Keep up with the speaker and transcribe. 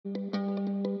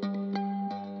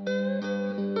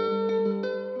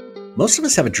Most of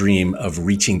us have a dream of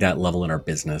reaching that level in our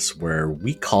business where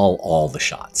we call all the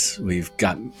shots. We've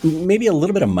got maybe a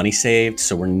little bit of money saved,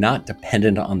 so we're not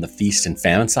dependent on the feast and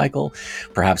famine cycle.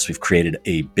 Perhaps we've created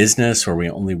a business where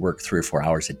we only work 3 or 4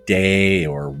 hours a day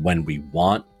or when we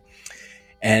want.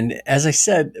 And as I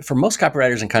said, for most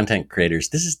copywriters and content creators,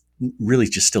 this is really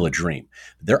just still a dream.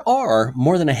 There are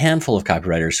more than a handful of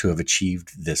copywriters who have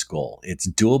achieved this goal. It's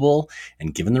doable,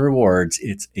 and given the rewards,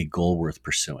 it's a goal worth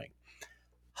pursuing.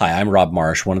 Hi, I'm Rob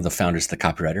Marsh, one of the founders of the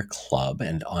Copywriter Club.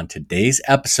 And on today's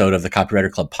episode of the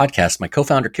Copywriter Club podcast, my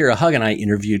co-founder Kira Hug and I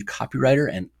interviewed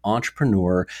copywriter and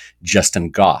entrepreneur Justin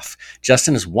Goff.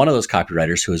 Justin is one of those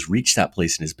copywriters who has reached that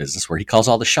place in his business where he calls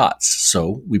all the shots.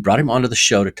 So we brought him onto the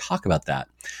show to talk about that.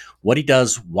 What he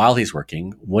does while he's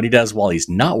working, what he does while he's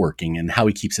not working, and how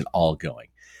he keeps it all going.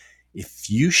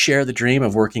 If you share the dream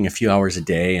of working a few hours a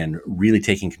day and really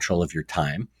taking control of your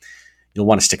time, you'll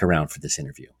want to stick around for this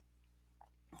interview.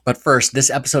 But first,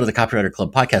 this episode of the Copywriter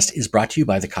Club podcast is brought to you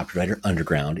by the Copywriter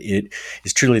Underground. It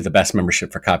is truly the best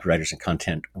membership for copywriters and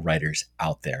content writers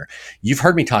out there. You've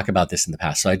heard me talk about this in the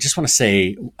past, so I just want to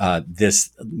say this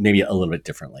maybe a little bit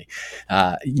differently.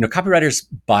 Copywriters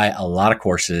buy a lot of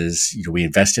courses. We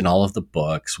invest in all of the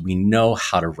books. We know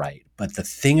how to write. But the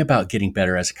thing about getting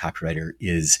better as a copywriter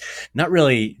is not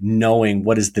really knowing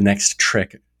what is the next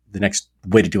trick, the next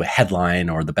way to do a headline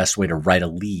or the best way to write a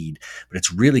lead, but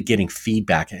it's really getting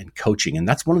feedback and coaching. And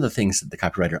that's one of the things that the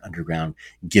Copywriter Underground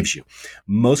gives you.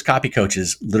 Most copy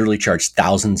coaches literally charge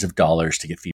thousands of dollars to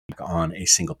get feedback on a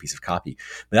single piece of copy.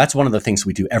 But that's one of the things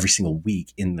we do every single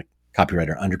week in the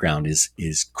Copywriter Underground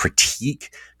is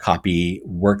critique copy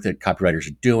work that copywriters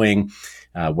are doing,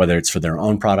 whether it's for their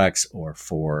own products or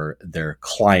for their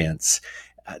clients.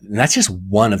 And that's just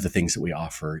one of the things that we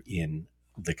offer in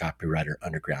the Copywriter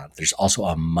Underground. There's also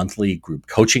a monthly group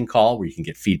coaching call where you can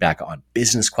get feedback on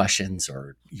business questions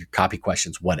or your copy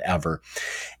questions, whatever.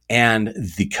 And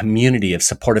the community of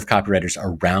supportive copywriters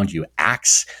around you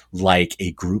acts like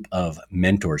a group of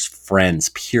mentors, friends,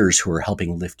 peers who are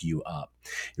helping lift you up.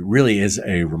 It really is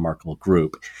a remarkable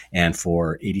group. And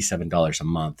for $87 a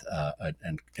month,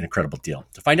 an incredible deal.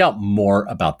 To find out more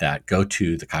about that, go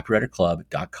to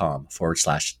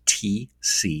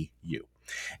thecopywriterclub.com/TCU.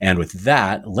 And with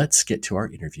that, let's get to our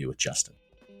interview with Justin.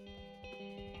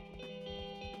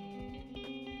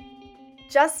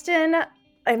 Justin,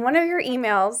 in one of your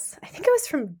emails, I think it was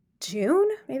from June,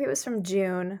 maybe it was from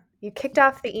June, you kicked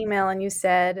off the email and you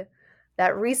said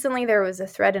that recently there was a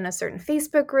thread in a certain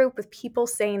Facebook group with people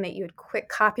saying that you had quit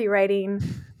copywriting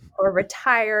or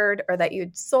retired or that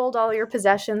you'd sold all your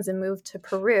possessions and moved to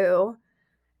Peru.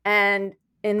 And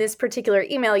in this particular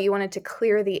email, you wanted to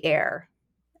clear the air.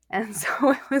 And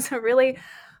so it was a really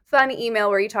fun email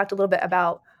where you talked a little bit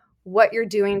about what you're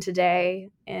doing today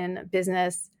in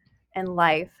business and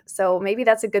life. So maybe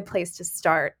that's a good place to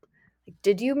start.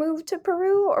 Did you move to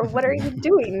Peru or what are you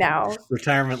doing now?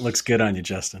 Retirement looks good on you,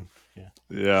 Justin.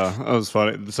 Yeah, that was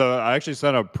funny. So I actually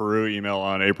sent a Peru email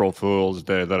on April Fool's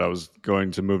Day that I was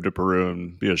going to move to Peru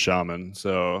and be a shaman.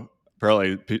 So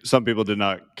apparently some people did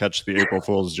not catch the April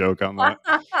Fool's joke on that.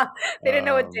 They didn't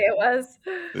know what day it was.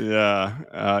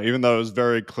 Yeah, even though it was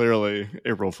very clearly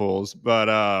April Fool's. But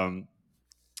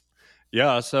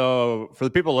so for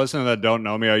the people listening that don't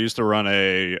know me, I used to run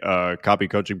a copy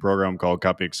coaching program called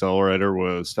Copy Accelerator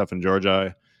with Stefan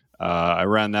Georgi. I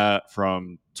ran that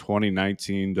from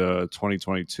 2019 to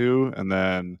 2022. And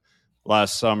then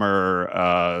last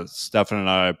summer, Stefan and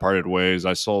I parted ways.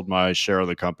 I sold my share of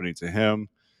the company to him.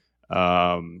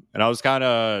 And I was kind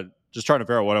of just trying to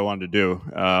figure out what I wanted to do.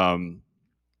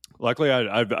 Luckily,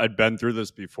 I'd been through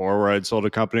this before where I'd sold a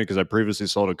company because I previously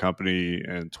sold a company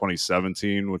in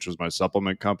 2017, which was my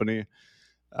supplement company.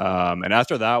 And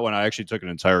after that one, I actually took an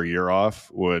entire year off,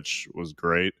 which was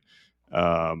great.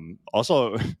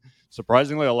 Also,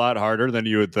 surprisingly, a lot harder than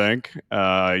you would think.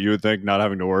 You would think not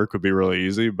having to work would be really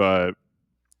easy, but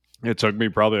it took me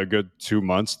probably a good 2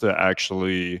 months to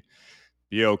actually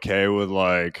be okay with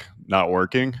like not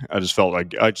working. I just felt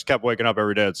like I just kept waking up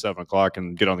every day at 7:00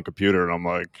 and get on the computer, and I'm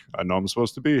like, I know I'm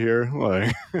supposed to be here,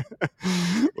 like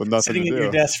with nothing Sitting to do. at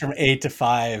your desk from 8 to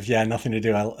 5, nothing to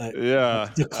do.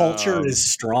 The culture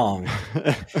is strong.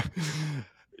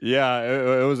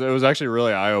 Yeah, it was actually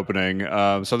really eye opening.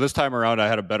 So this time around, I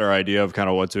had a better idea of kind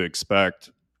of what to expect,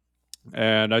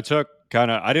 and I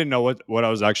didn't know what I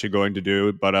was actually going to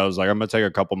do, but I was like, I'm gonna take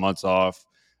a couple months off.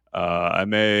 I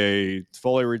may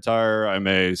fully retire. I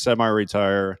may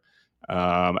semi-retire.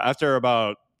 After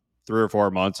about 3 or 4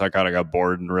 months, I kind of got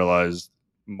bored and realized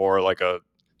more like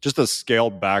just a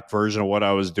scaled back version of what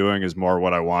I was doing is more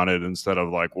what I wanted instead of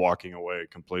like walking away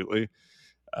completely.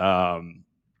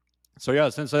 So yeah,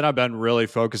 since then I've been really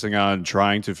focusing on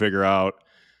trying to figure out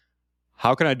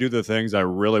how can I do the things I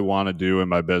really want to do in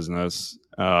my business.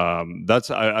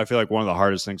 I feel like one of the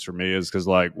hardest things for me is because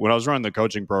like when I was running the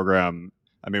coaching program,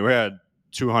 I mean, we had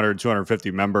 200,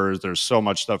 250 members. There's so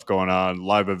much stuff going on,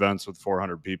 live events with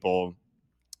 400 people.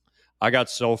 I got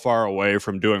so far away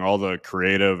from doing all the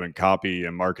creative and copy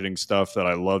and marketing stuff that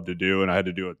I love to do. And I had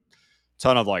to do a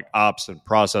ton of like ops and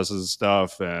processes and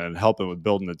stuff and helping with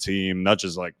building the team. That's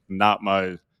just like not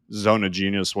my zone of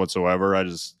genius whatsoever.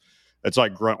 It's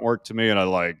like grunt work to me. And I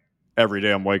like every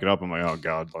day I'm waking up, I'm like, oh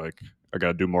God, like I got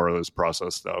to do more of this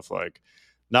process stuff. Like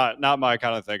not my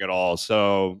kind of thing at all.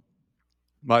 So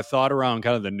my thought around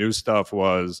kind of the new stuff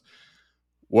was,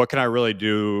 what can I really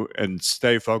do and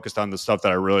stay focused on the stuff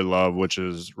that I really love, which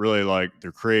is really like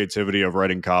the creativity of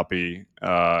writing copy,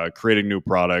 creating new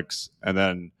products, and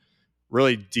then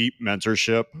really deep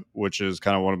mentorship, which is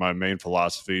kind of one of my main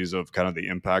philosophies of kind of the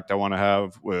impact I want to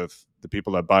have with the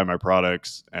people that buy my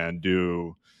products and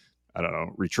do, I don't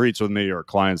know, retreats with me or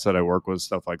clients that I work with,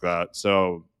 stuff like that.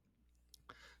 So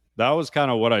that was kind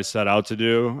of what I set out to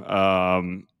do.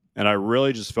 And I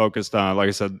really just focused on, like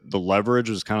I said, the leverage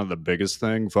was kind of the biggest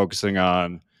thing, focusing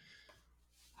on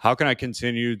how can I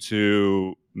continue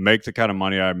to make the kind of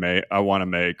money I want to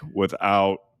make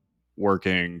without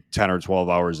working 10 or 12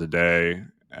 hours a day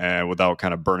and without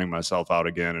kind of burning myself out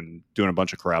again and doing a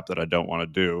bunch of crap that I don't want to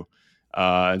do.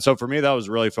 And so for me, that was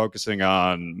really focusing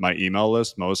on my email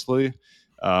list mostly.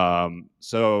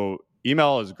 So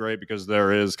email is great because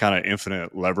there is kind of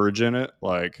infinite leverage in it.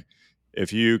 Like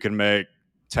if you can make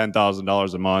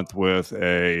 $10,000 a month with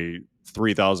a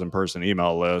 3,000 person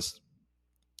email list,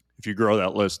 if you grow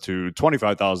that list to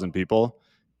 25,000 people,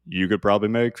 you could probably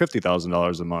make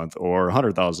 $50,000 a month or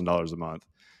 $100,000 a month.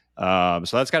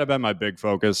 So that's kind of been my big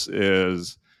focus,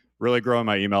 is really growing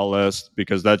my email list,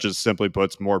 because that just simply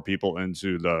puts more people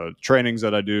into the trainings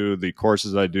that I do, the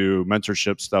courses I do,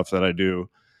 mentorship stuff that I do,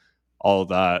 all of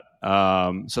that.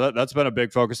 So that's been a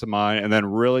big focus of mine. And then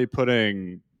really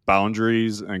putting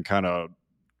boundaries and kind of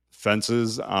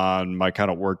fences on my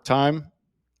kind of work time.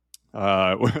 We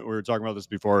were talking about this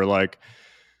before, like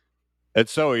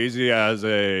it's so easy as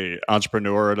a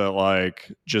entrepreneur to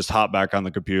like just hop back on the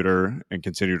computer and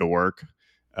continue to work.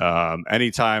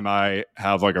 Anytime I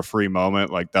have like a free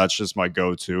moment, like that's just my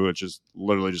go-to. It's just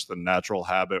literally just a natural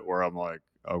habit where I'm like,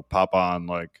 oh, pop on,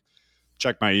 like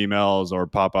check my emails or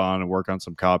pop on and work on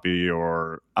some copy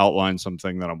or outline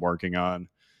something that I'm working on.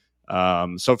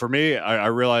 So for me, I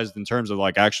realized in terms of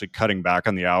like actually cutting back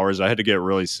on the hours, I had to get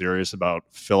really serious about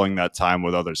filling that time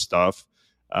with other stuff.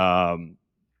 For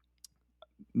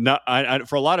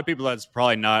a lot of people, that's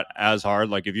probably not as hard.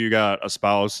 Like if you got a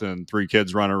spouse and 3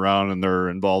 kids running around and they're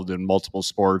involved in multiple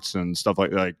sports and stuff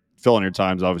like filling your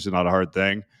time is obviously not a hard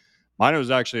thing. Mine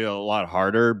was actually a lot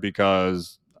harder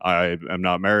because I am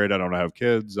not married. I don't have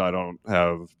kids. I don't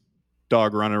have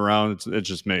dog running around. It's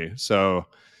just me. So,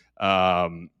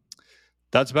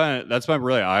 that's been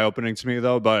really eye opening to me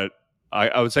though. But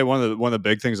I would say one of the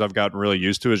big things I've gotten really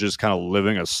used to is just kind of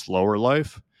living a slower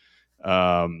life.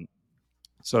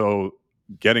 So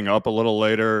getting up a little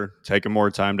later, taking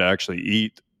more time to actually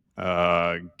eat,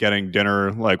 getting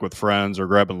dinner like with friends or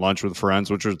grabbing lunch with friends,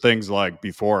 which are things like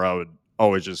before I would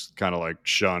always just kind of like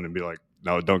shun and be like,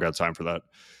 no, don't got time for that.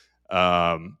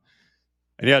 And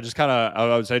yeah, just kind of,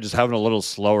 I would say just having a little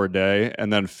slower day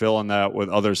and then filling that with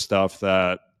other stuff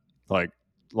that like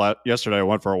yesterday I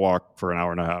went for a walk for an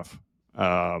hour and a half.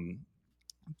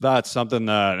 That's something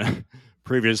that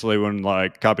previously when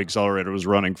like Copy Accelerator was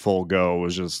running full go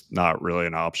was just not really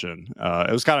an option.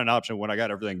 It was kind of an option when I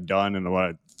got everything done and when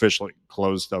I officially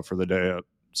closed stuff for the day at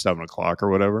 7:00 or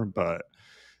whatever. But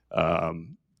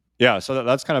yeah, so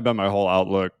that's kind of been my whole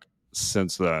outlook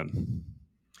since then.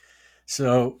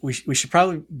 So we should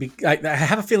probably be, I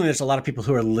have a feeling there's a lot of people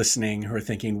who are listening who are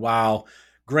thinking, wow,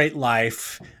 great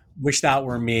life. Wish that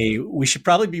were me. We should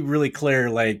probably be really clear.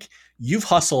 Like you've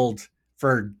hustled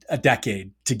for a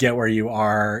decade to get where you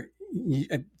are. You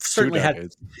certainly had,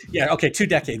 2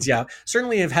 decades. Yeah.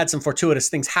 Certainly have had some fortuitous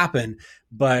things happen,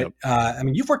 but yep. I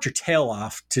mean, you've worked your tail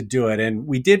off to do it. And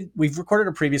we've recorded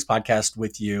a previous podcast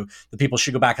with you. The people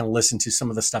should go back and listen to some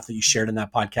of the stuff that you shared in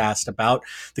that podcast about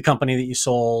the company that you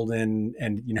sold and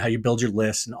you know, how you build your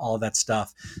list and all of that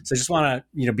stuff. So I just want to,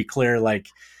 you know, be clear, like,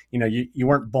 you know, you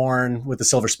weren't born with a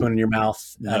silver spoon in your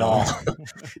mouth at all,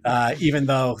 even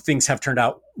though things have turned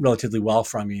out relatively well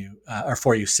from you or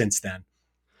for you since then.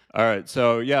 All right.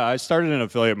 So yeah, I started in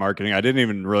affiliate marketing. I didn't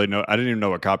even know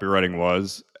what copywriting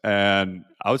was. And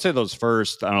I would say those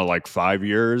first, I don't know, like 5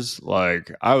 years,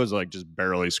 like I was like just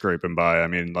barely scraping by. I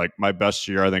mean, like my best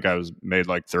year, I think I was made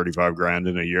like 35 grand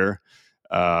in a year.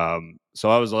 So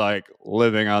I was like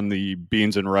living on the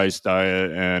beans and rice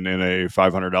diet and in a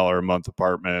 $500 a month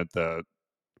apartment that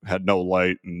had no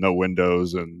light and no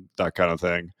windows and that kind of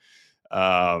thing.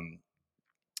 Um,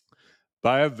 but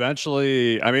I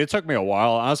eventually, I mean, it took me a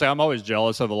while. Honestly, I'm always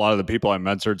jealous of a lot of the people I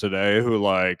mentor today who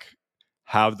like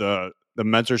have the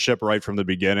mentorship right from the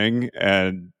beginning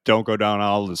and don't go down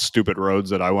all the stupid roads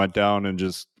that I went down and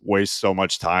just waste so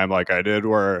much time like I did.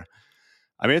 Where,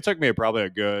 I mean, it took me probably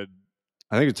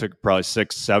I think it took probably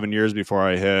 6, 7 years before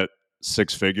I hit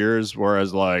six figures.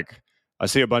 Whereas like I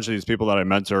see a bunch of these people that I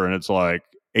mentor and it's like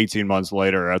 18 months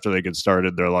later after they get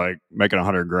started, they're like making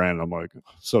 100 grand. I'm like,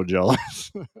 so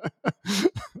jealous.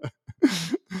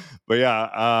 But yeah,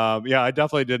 I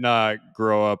definitely did not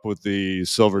grow up with the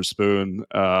silver spoon.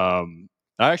 I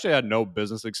actually had no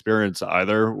business experience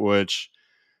either, which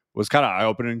was kind of eye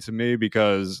opening to me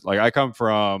because like I come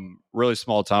from really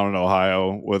small town in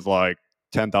Ohio with like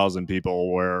 10,000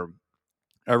 people where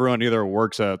everyone either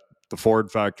works at the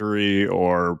Ford factory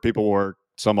or people work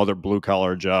some other blue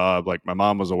collar job. Like my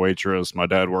mom was a waitress, my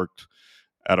dad worked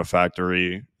at a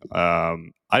factory.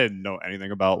 I didn't know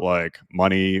anything about like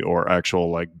money or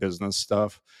actual like business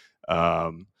stuff.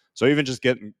 So even just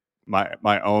getting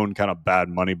my own kind of bad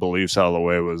money beliefs out of the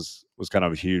way was kind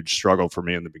of a huge struggle for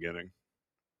me in the beginning.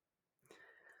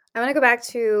 I want to go back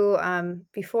to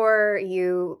before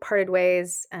you parted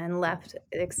ways and left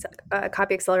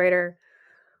Copy Accelerator.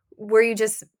 Were you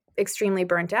just extremely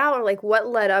burnt out, or like what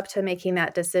led up to making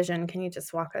that decision? Can you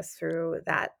just walk us through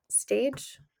that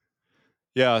stage?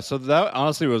 Yeah, so that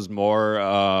honestly was more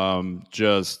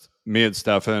just me and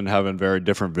Stefan having very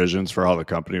different visions for how the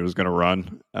company was going to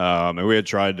run. And we had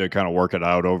tried to kind of work it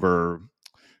out over,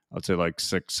 I'd say like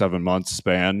 6, 7 months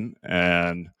span.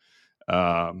 And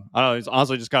I don't know, it's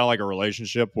honestly just kind of like a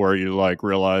relationship where you like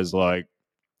realize like,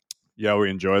 yeah, we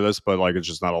enjoy this, but like it's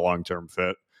just not a long term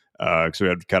fit. Because we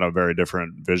had kind of very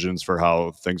different visions for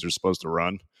how things are supposed to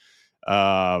run.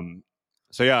 Um,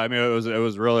 so yeah, I mean, it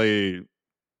was really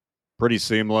pretty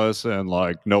seamless and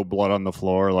like no blood on the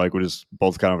floor. Like we just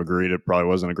both kind of agreed it probably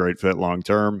wasn't a great fit long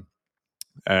term.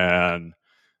 And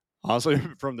honestly,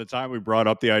 from the time we brought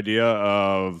up the idea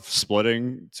of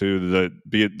splitting to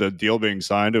the deal being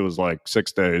signed, it was like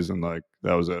 6 days, and like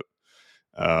that was it.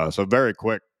 So very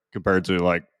quick compared to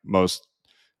like most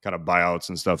kind of buyouts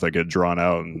and stuff that get drawn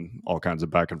out and all kinds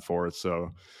of back and forth.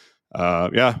 So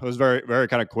yeah, it was very very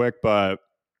kind of quick, but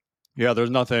yeah, there's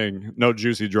no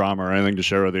juicy drama or anything to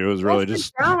share with you. It was really What's the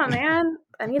just drama, man?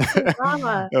 I need some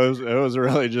drama. it was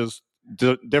really just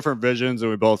different visions,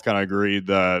 and we both kind of agreed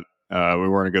that we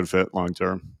weren't a good fit long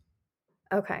term.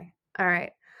 Okay. All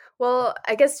right. Well,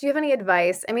 I guess, do you have any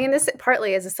advice? I mean, this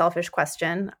partly is a selfish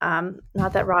question.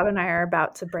 Not that Rob and I are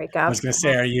about to break I up. was going to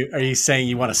say, are you saying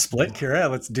you want to split, Kira?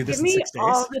 Let's do this Give in me 6 days.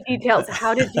 all the details.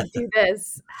 How did you do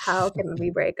this? How can we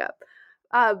break up?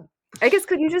 I guess,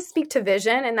 could you just speak to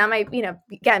vision? And that might,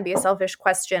 again, be a selfish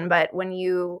question, but when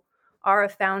you are a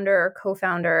founder or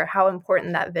co-founder, how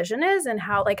important that vision is, and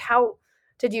how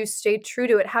did you stay true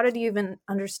to it? How did you even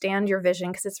understand your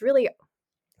vision? Because it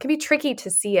can be tricky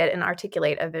to see it and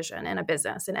articulate a vision in a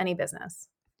business, in any business.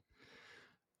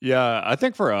 Yeah, I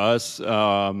think for us,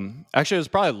 actually, it's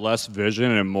probably less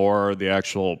vision and more the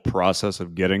actual process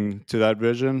of getting to that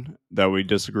vision that we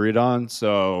disagreed on.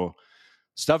 So,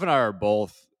 Steph and I are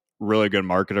both really good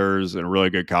marketers and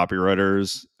really good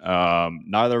copywriters.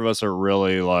 Neither of us are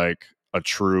really like a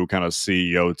true kind of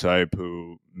CEO type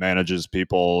who manages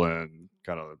people and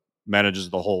kind of manages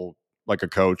the whole like a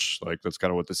coach. Like that's kind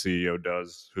of what the CEO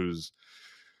does, who's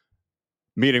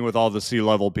meeting with all the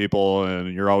C-level people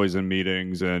and you're always in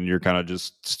meetings and you're kind of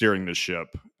just steering the ship.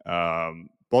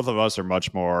 Both of us are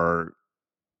much more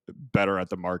better at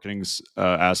the marketing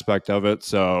aspect of it.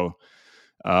 So,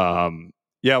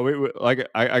 yeah, we like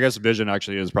I guess vision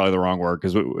actually is probably the wrong word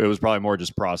because it was probably more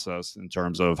just process in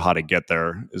terms of how to get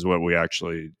there is what we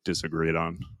actually disagreed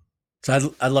on.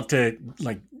 So I'd love to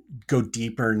like go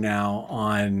deeper now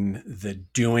on the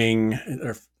doing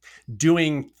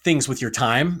things with your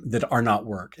time that are not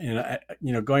work. And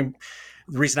the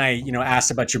reason I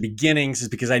asked about your beginnings is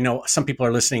because I know some people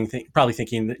are listening, probably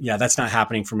thinking that, yeah, that's not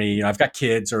happening for me. I've got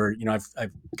kids, or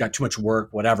I've got too much work,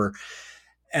 whatever.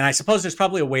 And I suppose there's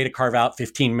probably a way to carve out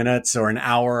 15 minutes or an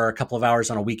hour or a couple of hours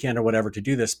on a weekend or whatever to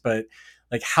do this. But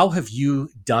like, how have you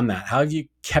done that? How have you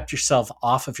kept yourself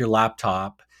off of your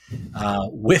laptop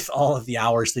with all of the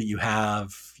hours that you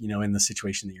have, in the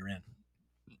situation that you're in?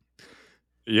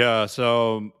 Yeah,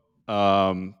 so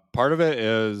Part of it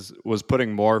was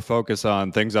putting more focus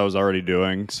on things I was already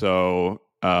doing. So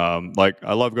like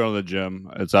I love going to the gym.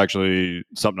 It's actually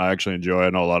something I actually enjoy. I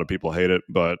know a lot of people hate it,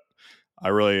 but I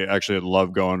really actually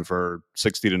love going for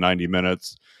 60 to 90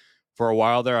 minutes. For a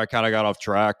while there, I kind of got off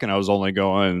track and I was only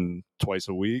going twice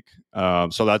a week.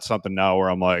 So that's something now where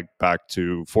I'm like back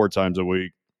to 4 times a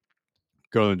week,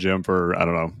 go to the gym for, I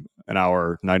don't know, an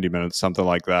hour, 90 minutes, something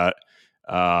like that.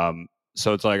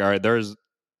 So it's like, all right, there's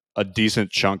a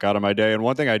decent chunk out of my day. And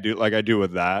one thing I do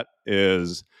with that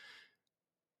is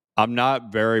I'm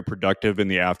not very productive in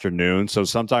the afternoon. So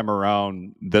sometime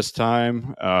around this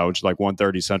time, which is like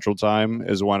 1:30 Central Time,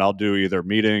 is when I'll do either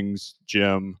meetings,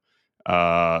 gym,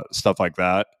 stuff like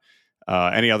that.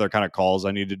 Any other kind of calls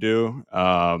I need to do.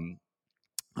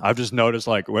 I've just noticed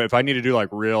like if I need to do like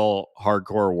real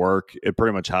hardcore work, it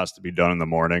pretty much has to be done in the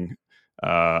morning.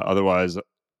 Otherwise,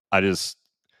 I just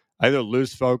either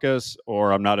lose focus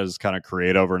or I'm not as kind of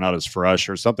creative or not as fresh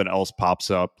or something else pops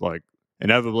up. Like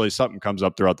inevitably something comes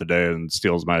up throughout the day and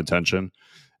steals my attention.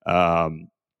 Um,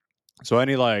 so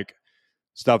any like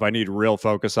stuff I need real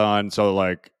focus on. So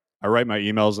like I write my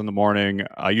emails in the morning.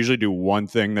 I usually do one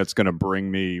thing that's going to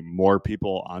bring me more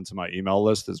people onto my email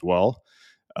list as well.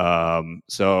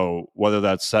 So whether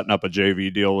that's setting up a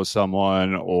JV deal with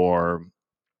someone or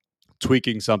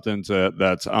tweaking something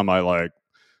that's on my like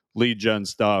lead gen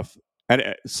stuff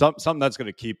and something that's going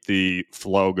to keep the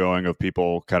flow going of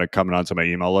people kind of coming onto my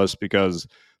email list, because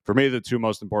for me the two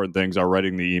most important things are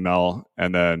writing the email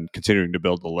and then continuing to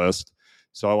build the list.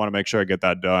 So I want to make sure I get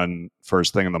that done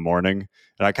first thing in the morning,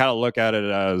 and I kind of look at it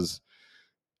as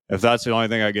if that's the only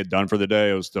thing I get done for the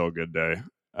day, it was still a good day.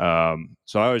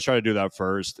 So I always try to do that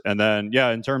first, and then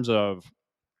in terms of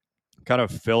kind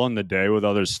of filling the day with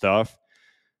other stuff,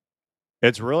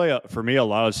 it's really, for me, a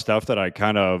lot of stuff that I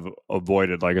kind of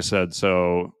avoided, like I said.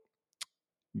 So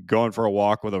going for a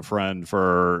walk with a friend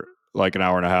for like an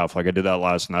hour and a half, like I did that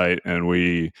last night, and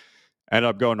we ended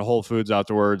up going to Whole Foods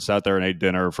afterwards, sat there and ate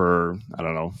dinner for, I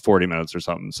don't know, 40 minutes or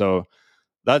something. So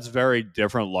that's very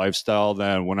different lifestyle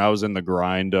than when I was in the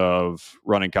grind of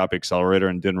running Copy Accelerator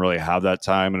and didn't really have that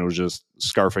time. And it was just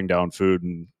scarfing down food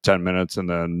in 10 minutes and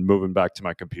then moving back to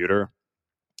my computer.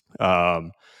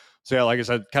 So yeah, like I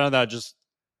said, kind of that just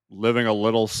living a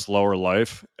little slower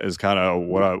life is kind of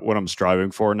what I'm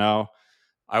striving for now.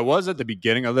 I was at the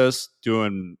beginning of this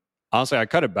doing, honestly, I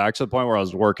cut it back to the point where I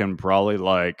was working probably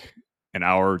like an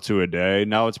hour or two a day.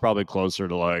 Now it's probably closer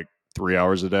to like 3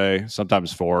 hours a day,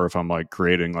 sometimes four if I'm like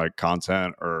creating like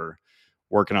content or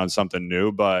working on something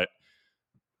new. But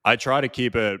I try to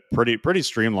keep it pretty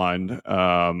streamlined.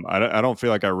 I don't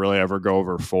feel like I really ever go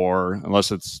over four unless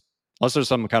there's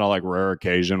some kind of like rare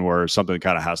occasion where something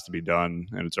kind of has to be done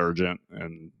and it's urgent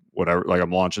and whatever. Like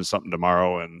I'm launching something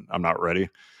tomorrow and I'm not ready.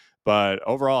 But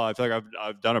overall, I feel like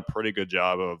I've done a pretty good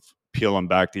job of peeling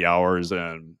back the hours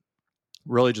and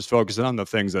really just focusing on the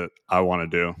things that I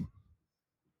want to do.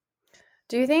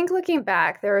 Do you think looking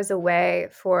back, there was a way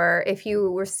for, if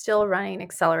you were still running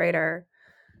Accelerator,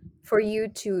 for you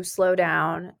to slow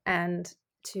down and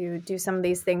to do some of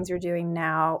these things you're doing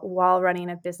now while running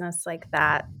a business like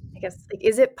that? I guess, like,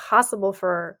 is it possible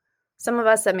for some of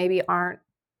us that maybe aren't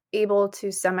able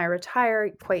to semi-retire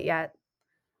quite yet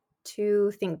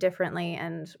to think differently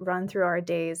and run through our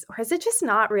days? Or is it just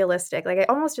not realistic? Like, I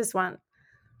almost just want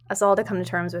us all to come to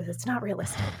terms with it's not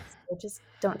realistic. So just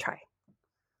don't try.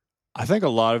 I think a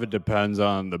lot of it depends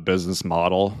on the business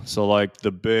model. So, like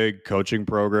the big coaching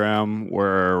program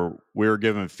where we were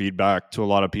giving feedback to a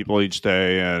lot of people each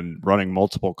day and running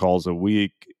multiple calls a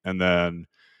week, and then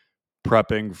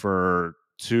prepping for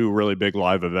two really big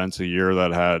live events a year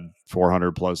that had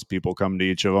 400 plus people come to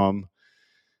each of them.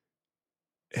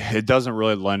 It doesn't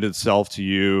really lend itself to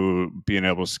you being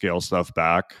able to scale stuff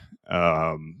back.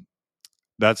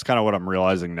 That's kind of what I'm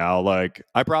realizing now. Like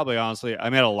I probably honestly, I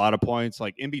made a lot of points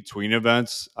like in between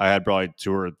events. I had probably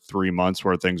 2 or 3 months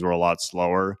where things were a lot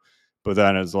slower, but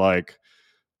then it's like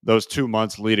those 2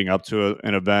 months leading up to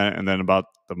an event and then about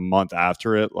the month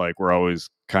after it, like we're always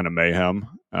kind of mayhem,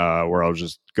 where I was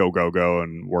just go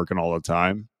and working all the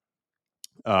time.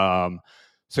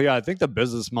 So yeah, I think the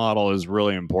business model is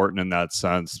really important in that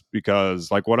sense, because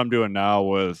like what I'm doing now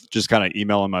with just kind of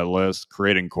emailing my list,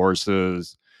 creating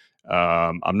courses,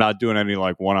 I'm not doing any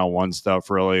like one-on-one stuff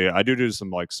really. I do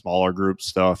some like smaller group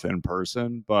stuff in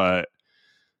person, but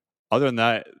other than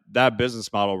that, that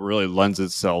business model really lends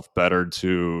itself better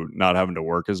to not having to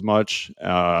work as much.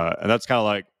 And that's kind of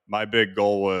like my big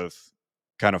goal with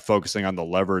kind of focusing on the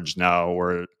leverage now,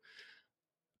 where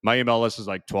my email list is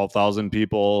like 12,000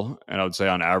 people. And I would say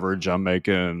on average, I'm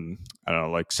making, I don't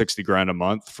know, like 60 grand a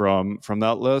month from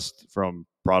that list, from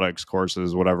products,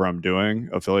 courses, whatever I'm doing,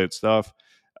 affiliate stuff.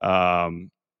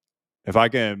 If I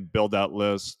can build that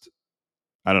list,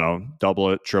 I don't know,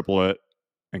 double it, triple it,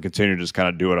 and continue to just kind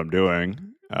of do what I'm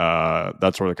doing,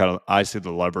 that's where I see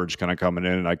the leverage kind of coming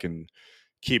in, and I can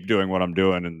keep doing what I'm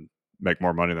doing and make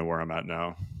more money than where I'm at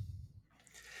now.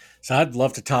 So I'd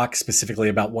love to talk specifically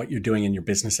about what you're doing in your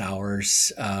business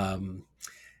hours.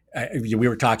 We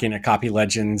were talking at Copy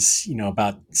Legends,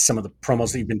 about some of the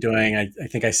promos that you've been doing. I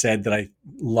think I said that I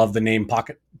love the name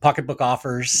Pocketbook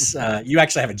Offers. You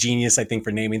actually have a genius, I think,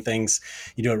 for naming things.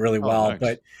 You do it really well.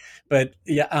 Thanks. But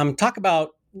yeah, talk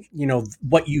about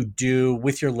what you do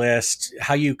with your list,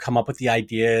 how you come up with the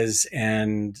ideas,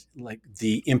 and like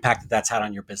the impact that that's had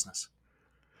on your business.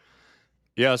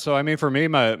 Yeah, so I mean, for me,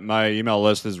 my email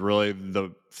list is really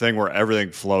the thing where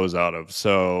everything flows out of.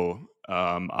 So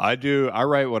I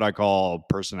write what I call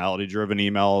personality driven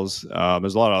emails.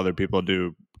 There's a lot of other people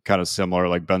do kind of similar,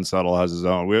 like Ben Settle has his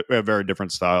own. We have very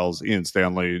different styles. Ian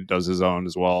Stanley does his own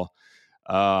as well.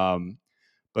 But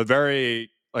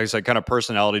very, like I said, kind of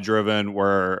personality driven,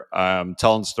 where I'm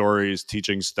telling stories,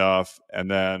 teaching stuff,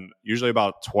 and then usually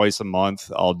about twice a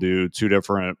month, I'll do 2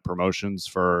 different promotions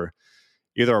for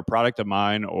either a product of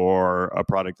mine or a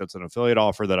product that's an affiliate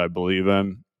offer that I believe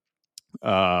in.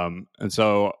 And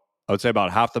so I would say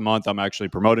about half the month I'm actually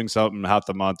promoting something, half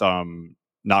the month I'm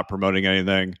not promoting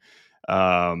anything.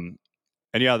 And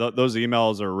yeah, those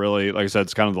emails are really, like I said,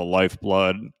 it's kind of the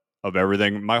lifeblood of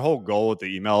everything. My whole goal with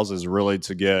the emails is really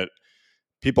to get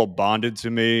people bonded to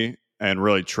me and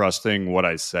really trusting what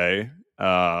I say.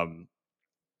 I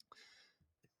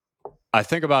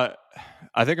think about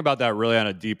that really on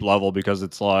a deep level, because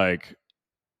it's almost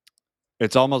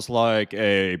like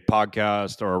a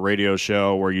podcast or a radio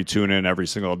show where you tune in every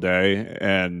single day.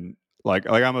 And like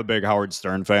I'm a big Howard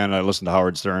Stern fan. I listen to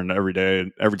Howard Stern every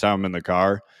day, every time I'm in the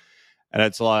car. And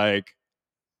it's like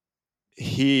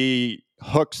he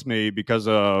hooks me because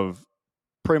of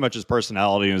pretty much his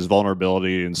personality and his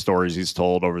vulnerability and stories he's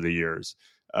told over the years.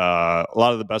 A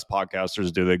lot of the best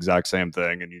podcasters do the exact same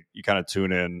thing, and you kind of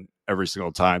tune in every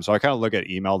single time. So I kind of look at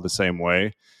email the same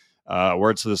way,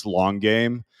 where it's this long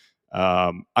game.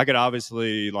 I could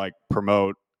obviously like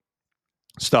promote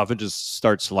stuff and just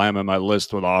start slamming my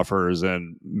list with offers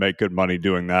and make good money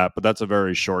doing that, but that's a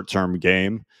very short-term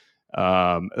game.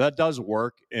 That does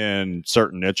work in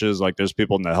certain niches. Like there's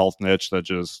people in the health niche that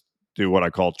just do what I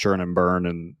call churn and burn,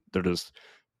 and they're just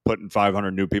putting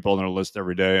 500 new people on their list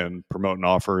every day and promoting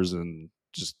offers and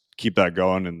just keep that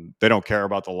going. And they don't care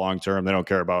about the long term. They don't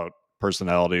care about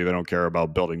personality. They don't care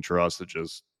about building trust. It's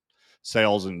just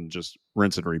sales and just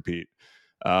rinse and repeat.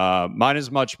 Mine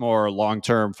is much more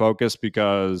long-term focused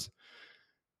because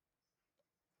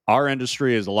our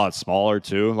industry is a lot smaller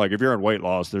too. Like if you're in weight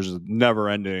loss, there's a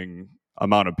never-ending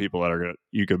amount of people that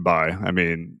you could buy. I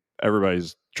mean,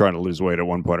 everybody's trying to lose weight at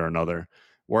one point or another.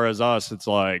 Whereas us, it's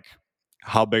like,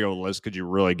 how big of a list could you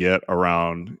really get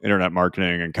around internet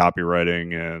marketing and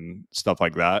copywriting and stuff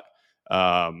like that?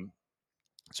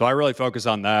 So I really focus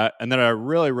on that. And then I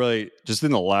really, just in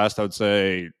the last, I would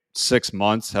say 6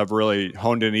 months, have really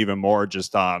honed in even more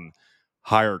just on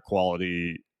higher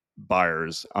quality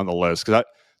buyers on the list. Because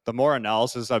the more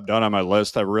analysis I've done on my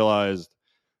list, I've realized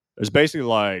there's basically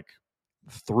like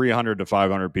 300 to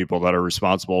 500 people that are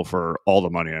responsible for all the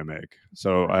money I make.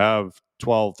 So I have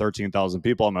 12, 13,000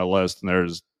 people on my list, and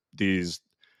there's these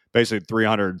basically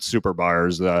 300 super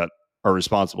buyers that are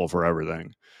responsible for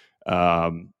everything.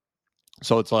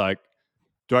 So it's like,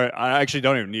 I actually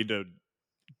don't even need to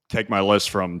take my list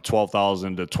from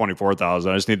 12,000 to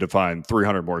 24,000. I just need to find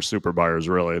 300 more super buyers,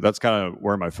 really. That's kind of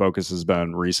where my focus has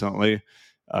been recently.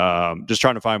 Just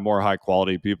trying to find more high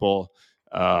quality people.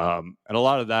 And a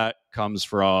lot of that comes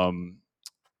from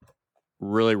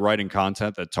really writing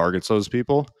content that targets those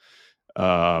people.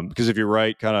 Because if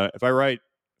I write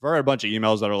a bunch of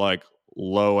emails that are like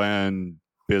low end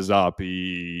biz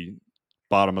op-y,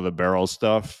 bottom of the barrel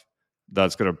stuff,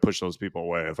 that's going to push those people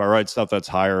away. If I write stuff that's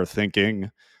higher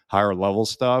thinking, higher level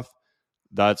stuff,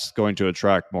 that's going to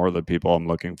attract more of the people I'm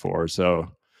looking for. So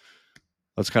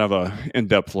that's kind of a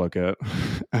in-depth look at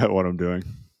what I'm doing.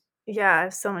 Yeah, I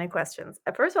have so many questions.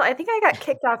 First of all, I think I got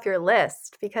kicked off your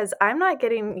list because I'm not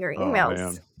getting your emails.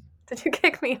 Man. Did you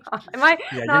kick me off? Am I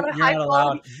not a high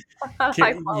quality?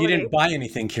 You didn't buy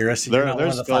anything, Kira, so you're not one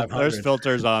of the 500. There's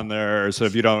filters on there, so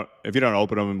if you don't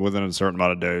open them within a certain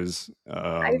amount of days,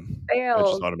 I it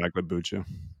failed. just automatically boots you.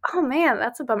 Oh man,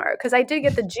 that's a bummer because I did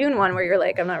get the June one where you're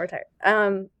like, I'm not retired.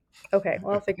 Okay,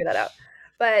 well, I'll figure that out.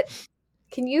 But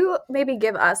can you maybe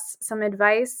give us some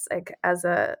advice, like as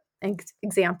an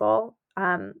example?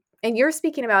 And you're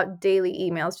speaking about daily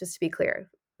emails, just to be clear,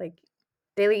 like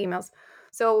daily emails.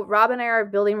 So Rob and I are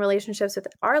building relationships with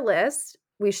our list.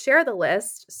 We share the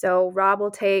list. So Rob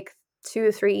will take 2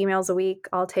 to 3 emails a week.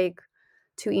 I'll take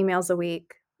 2 emails a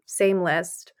week, same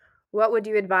list. What would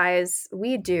you advise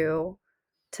we do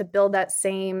to build that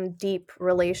same deep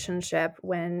relationship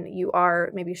when you are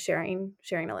maybe sharing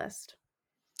a list?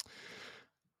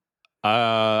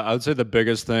 I would say the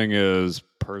biggest thing is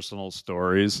personal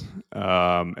stories,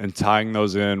 and tying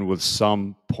those in with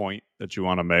some point that you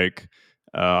want to make.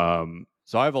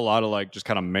 So I have a lot of like just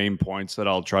kind of main points that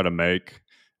I'll try to make.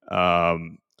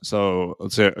 So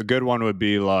let's say a good one would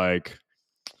be like,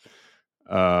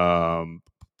 um,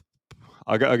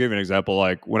 I'll give you an example.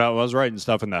 Like when I was writing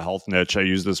stuff in the health niche, I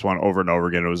used this one over and over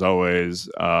again. It was always,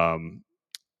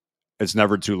 it's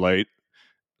never too late.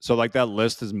 So like that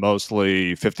list is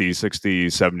mostly 50, 60,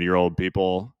 70-year-old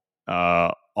people.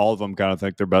 All of them kind of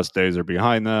think their best days are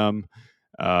behind them.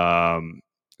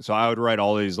 So I would write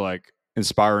all these like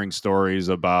inspiring stories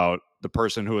about the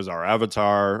person who is our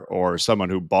avatar or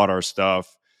someone who bought our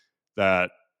stuff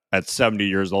that at 70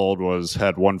 years old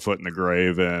had one foot in the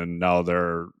grave and now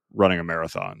they're running a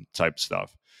marathon type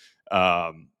stuff.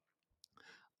 I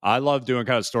love doing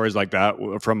kind of stories like that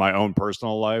from my own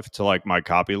personal life to like my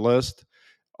copy list.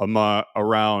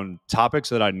 Around topics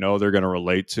that I know they're going to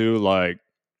relate to. Like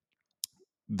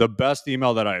the best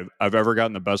email that I've ever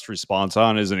gotten the best response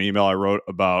on is an email I wrote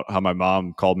about how my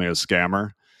mom called me a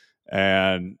scammer.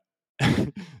 And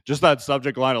just that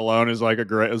subject line alone is like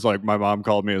it's like my mom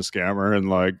called me a scammer, and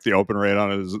like the open rate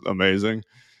on it is amazing.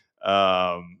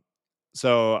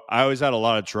 So I always had a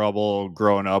lot of trouble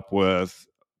growing up with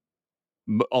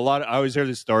I always hear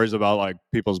these stories about like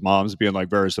people's moms being like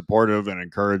very supportive and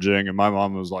encouraging, and my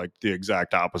mom was like the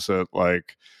exact opposite,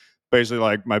 like basically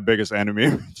like my biggest enemy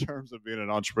in terms of being an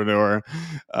entrepreneur.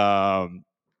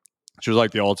 She was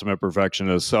like the ultimate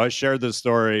perfectionist. So I shared this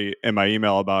story in my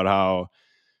email about how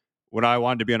when I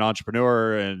wanted to be an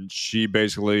entrepreneur, and she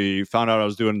basically found out I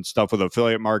was doing stuff with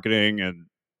affiliate marketing, and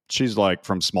she's like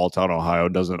from small town Ohio,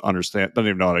 doesn't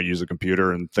even know how to use a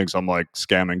computer, and thinks I'm like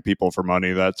scamming people for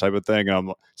money, that type of thing.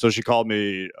 So she called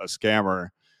me a scammer.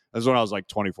 This is when I was like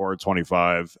 24 or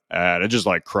 25, and it just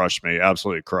like crushed me,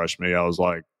 absolutely crushed me. I was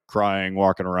like crying,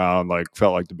 walking around, like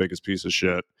felt like the biggest piece of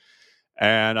shit.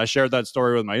 And I shared that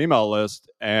story with my email list,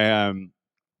 and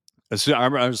as soon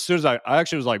as I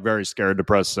actually was like very scared to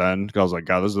press send, because I was like,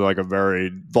 God, this is like a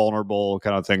very vulnerable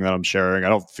kind of thing that I'm sharing. I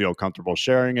don't feel comfortable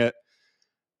sharing it.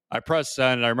 I pressed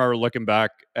send, and I remember looking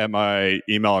back at my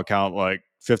email account like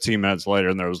 15 minutes later,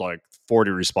 and there was like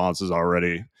 40 responses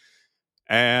already.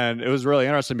 And it was really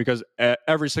interesting because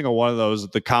every single one of those,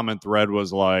 the common thread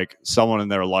was like someone in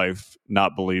their life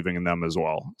not believing in them as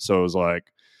well. So it was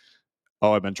like,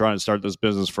 oh, I've been trying to start this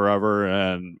business forever,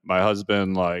 and my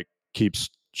husband like keeps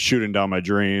shooting down my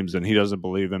dreams, and he doesn't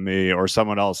believe in me. Or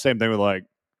someone else, same thing with like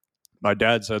my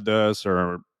dad said this,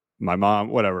 or my mom,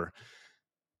 whatever.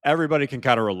 Everybody can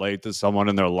kind of relate to someone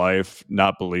in their life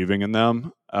not believing in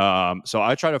them. So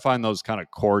I try to find those kind of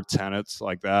core tenets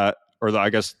like that, or I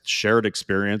guess shared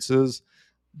experiences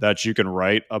that you can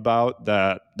write about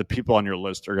that the people on your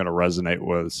list are going to resonate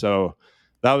with. So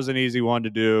that was an easy one to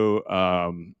do.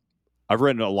 I've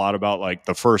written a lot about like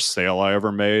the first sale I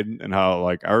ever made, and how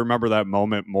like I remember that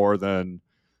moment more than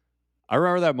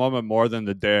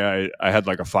the day I had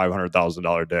like a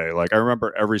 $500,000 day. Like I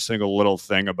remember every single little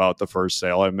thing about the first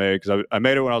sale I made, because I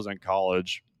made it when I was in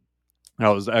college. I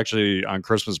was actually on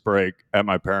Christmas break at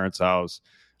my parents' house.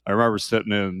 I remember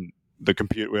sitting in the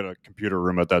computer. We had a computer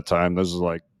room at that time. This was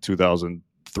like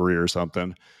 2003 or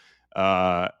something.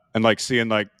 And like seeing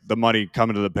like the money come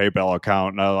into the PayPal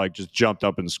account, and I like just jumped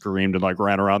up and screamed and like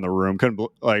ran around the room.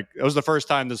 Like it was the first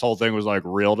time this whole thing was like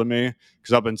real to me,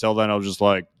 because up until then I was just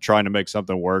like trying to make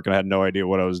something work and I had no idea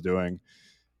what I was doing.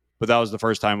 But that was the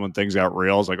first time when things got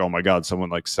real. I was like, oh my God, someone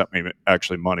like sent me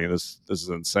actually money. This is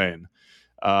insane.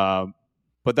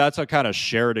 But that's a kind of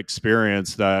shared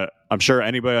experience that I'm sure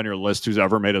anybody on your list who's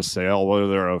ever made a sale, whether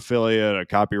they're an affiliate, a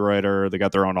copywriter, they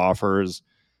got their own offers,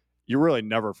 you really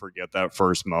never forget that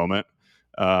first moment.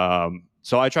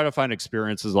 So I try to find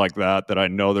experiences like that I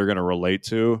know they're going to relate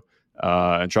to,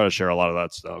 and try to share a lot of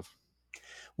that stuff.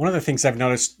 One of the things I've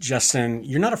noticed, Justin,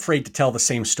 you're not afraid to tell the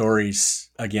same stories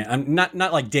again. I'm not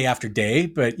like day after day,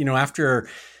 but after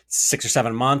 6 or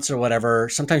 7 months or whatever,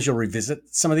 sometimes you'll revisit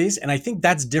some of these. And I think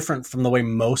that's different from the way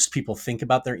most people think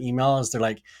about their email. Is they're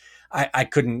like, I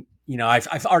couldn't,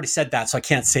 I've already said that, so I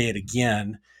can't say it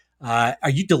again. Are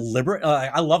you deliberate?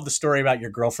 I love the story about your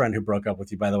girlfriend who broke up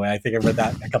with you, by the way. I think I read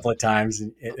that a couple of times,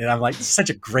 and I'm like, such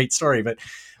a great story. But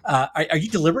are you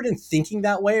deliberate in thinking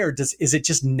that way, or is it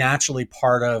just naturally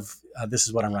part of this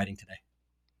is what I'm writing today?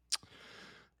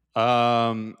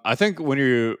 I think when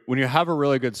you have a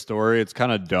really good story, it's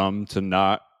kind of dumb to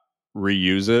not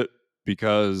reuse it,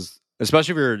 because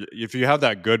especially if you have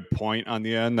that good point on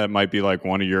the end that might be like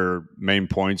one of your main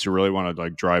points you really want to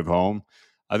like drive home.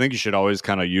 I think you should always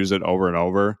kind of use it over and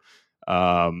over.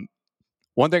 Um,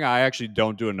 One thing I actually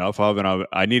don't do enough of, and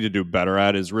I need to do better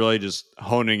at, is really just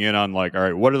honing in on like, all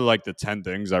right, what are like the 10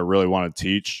 things I really want to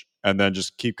teach? And then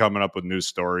just keep coming up with new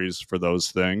stories for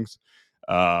those things.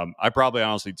 I probably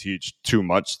honestly teach too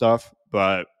much stuff,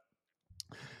 but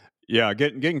yeah,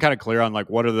 getting kind of clear on like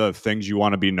what are the things you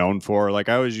want to be known for. Like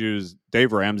I always use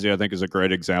Dave Ramsey, I think is a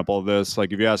great example of this.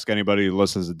 Like if you ask anybody who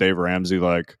listens to Dave Ramsey,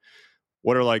 like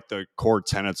what are like the core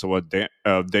tenets of what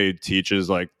Dave teaches?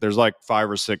 Like there's like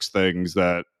 5 or 6 things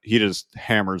that he just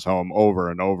hammers home over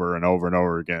and over and over and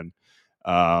over again.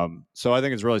 So I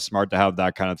think it's really smart to have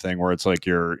that kind of thing where it's like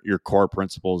your core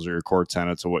principles or your core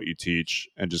tenets of what you teach,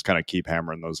 and just kind of keep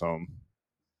hammering those home.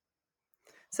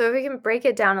 So if we can break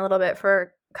it down a little bit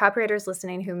for copywriters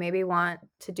listening who maybe want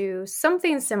to do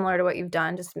something similar to what you've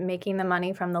done, just making the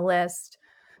money from the list.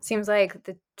 Seems like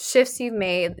the shifts you've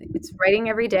made, it's writing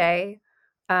every day.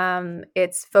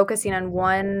 It's focusing on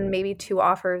 1, maybe 2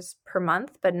 offers per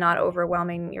month, but not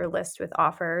overwhelming your list with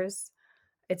offers.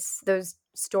 It's those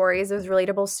stories, those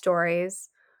relatable stories,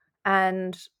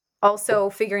 and also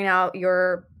figuring out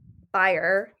your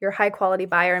buyer, your high quality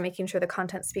buyer, and making sure the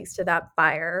content speaks to that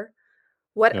buyer.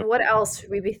 Yep. What else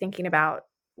should we be thinking about?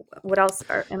 What else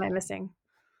am I missing?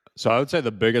 So I would say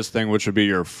the biggest thing, which would be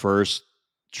your first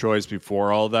choice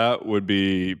before all that, would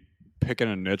be picking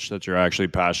a niche that you're actually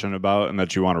passionate about and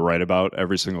that you want to write about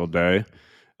every single day.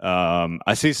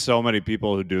 I see so many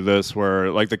people who do this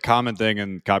where like the common thing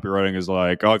in copywriting is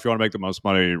like, oh, if you want to make the most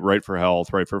money, write for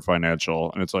health, write for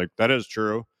financial. And it's like, that is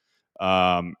true.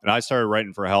 And I started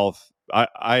writing for health.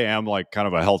 I am like kind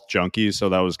of a health junkie. So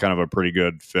that was kind of a pretty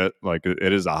good fit. Like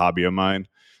it is a hobby of mine.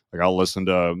 Like I'll listen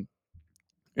to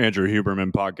Andrew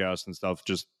Huberman podcast and stuff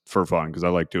just for fun because I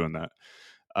like doing that.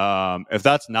 If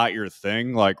that's not your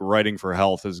thing, like writing for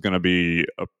health is going to be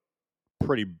a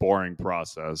pretty boring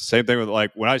process. Same thing with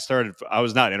like when I started, I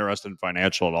was not interested in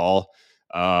financial at all.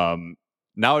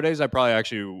 Nowadays, I probably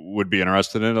actually would be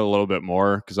interested in it a little bit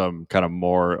more because I'm kind of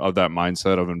more of that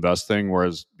mindset of investing.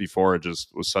 Whereas before, it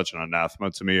just was such an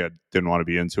anathema to me. I didn't want to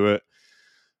be into it.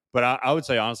 But I would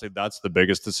say, honestly, that's the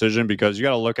biggest decision because you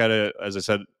got to look at it, as I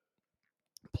said,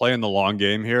 playing the long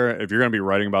game here. If you're going to be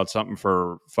writing about something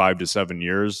for 5 to 7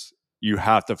 years, you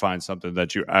have to find something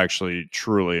that you actually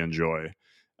truly enjoy.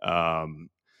 Um,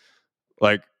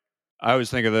 like I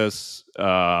always think of this,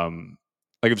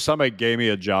 like if somebody gave me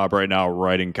a job right now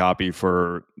writing copy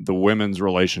for the women's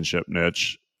relationship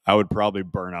niche, I would probably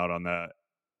burn out on that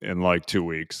in like 2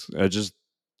 weeks. I just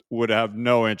would have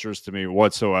no interest to me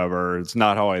whatsoever. It's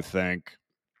not how I think.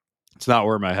 It's not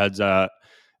where my head's at.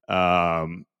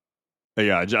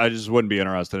 Yeah, I just wouldn't be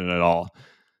interested in it at all.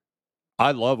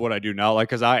 I love what I do now, like,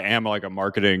 because I am like a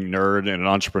marketing nerd and an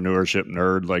entrepreneurship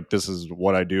nerd. Like, this is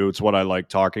what I do. It's what I like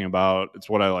talking about. It's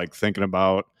what I like thinking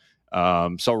about.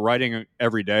 So writing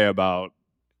every day about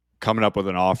coming up with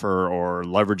an offer or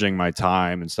leveraging my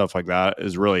time and stuff like that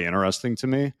is really interesting to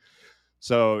me.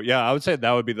 So yeah, I would say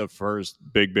that would be the first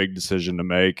big decision to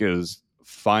make, is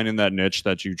finding that niche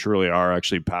that you truly are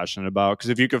actually passionate about.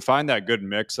 Because if you could find that good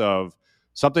mix of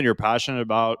something you're passionate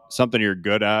about, something you're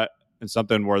good at, and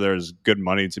something where there's good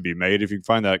money to be made, if you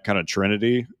find that kind of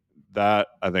trinity, that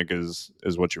I think is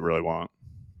what you really want.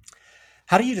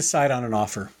 How do you decide on an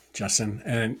offer, Justin?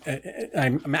 And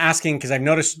I'm asking because I've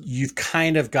noticed you've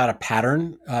kind of got a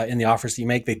pattern in the offers that you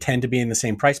make. They tend to be in the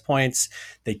same price points.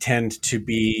 They tend to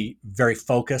be very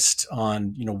focused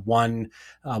on one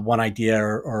idea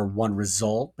or one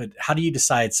result. But how do you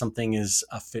decide something is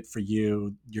a fit for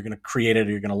you? You're going to create it,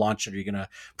 or you're going to launch it, or you're going to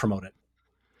promote it?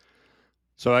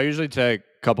 So I usually take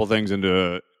a couple things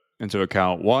into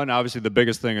account. One, obviously, the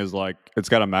biggest thing is like it's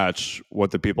got to match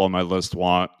what the people on my list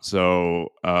want. So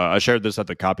I shared this at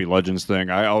the Copy Legends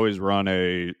thing. I always run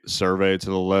a survey to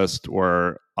the list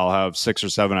where I'll have 6 or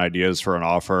 7 ideas for an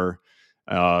offer.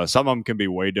 Some of them can be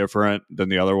way different than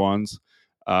the other ones,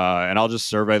 and I'll just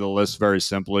survey the list very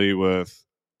simply with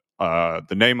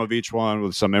the name of each one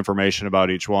with some information about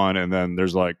each one. And then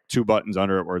there's like 2 buttons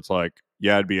under it where it's like,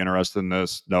 yeah, I'd be interested in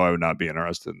this. No, I would not be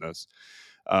interested in this.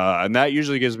 And that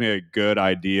usually gives me a good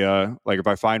idea. Like if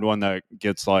I find one that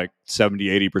gets like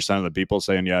 70-80% of the people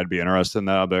saying, yeah, I'd be interested in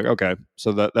that, I'll be like, okay,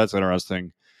 so that's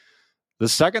interesting. The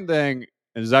second thing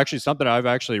is actually something I've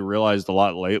actually realized a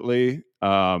lot lately.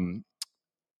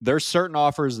 There's certain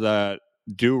offers that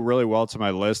do really well to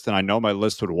my list and I know my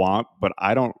list would want, but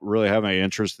I don't really have any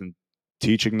interest in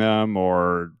teaching them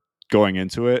or going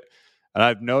into it. And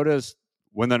I've noticed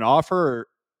when an offer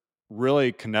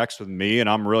really connects with me and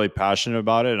I'm really passionate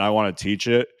about it and I want to teach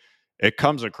it, it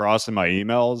comes across in my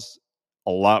emails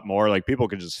a lot more. Like people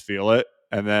can just feel it.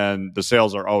 And then the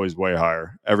sales are always way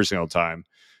higher every single time.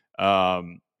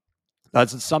 Um,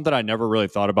 that's something I never really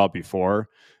thought about before.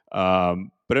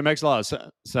 But it makes a lot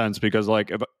of sense because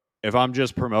like if I'm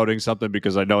just promoting something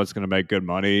because I know it's going to make good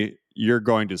money, you're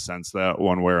going to sense that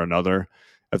one way or another.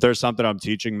 If there's something I'm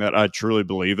teaching that I truly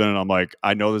believe in, and I'm like,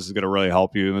 I know this is going to really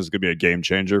help you and this is going to be a game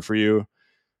changer for you,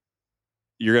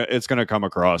 it's going to come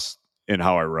across in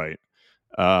how I write.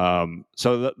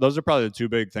 So those are probably the two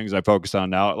big things I focus on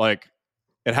now. Like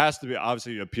it has to be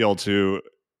obviously appeal to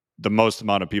the most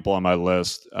amount of people on my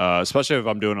list, especially if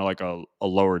I'm doing like a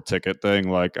lower ticket thing.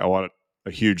 Like I want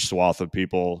a huge swath of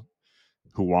people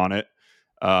who want it.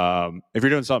 If you're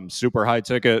doing something super high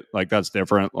ticket, like that's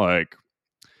different. Like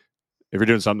if you're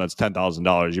doing something that's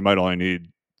 $10,000, you might only need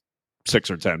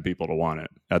 6 or 10 people to want it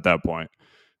at that point.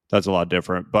 That's a lot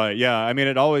different. But yeah, I mean,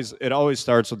 it always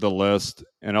starts with the list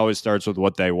and always starts with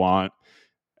what they want.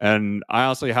 And I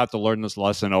honestly have to learn this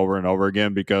lesson over and over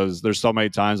again because there's so many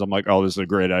times I'm like, oh, this is a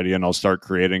great idea, and I'll start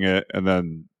creating it, and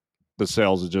then the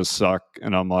sales just suck,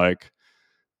 and I'm like,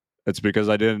 it's because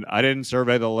I didn't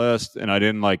survey the list, and I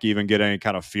didn't like even get any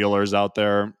kind of feelers out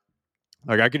there.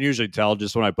 Like I can usually tell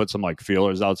just when I put some like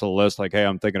feelers out to the list, like, hey,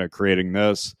 I'm thinking of creating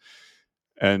this,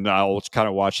 and I'll kind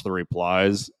of watch the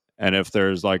replies. And if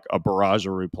there's like a barrage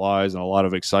of replies and a lot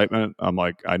of excitement, I'm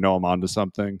like, I know I'm onto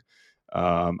something.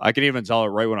 I can even tell it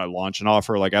right when I launch an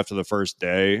offer, like after the first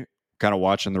day, kind of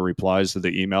watching the replies to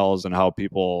the emails and how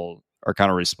people are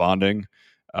kind of responding.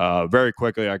 Very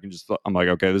quickly, I'm like,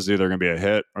 okay, this is either going to be a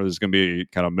hit or this is going to be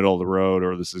kind of middle of the road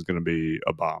or this is going to be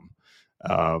a bomb.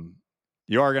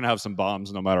 You are going to have some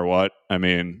bombs no matter what. I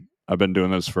mean, I've been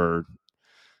doing this for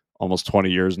almost 20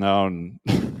 years now and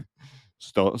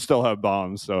still have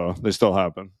bombs, so they still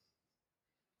happen.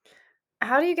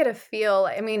 How do you get a feel?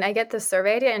 I mean, I get the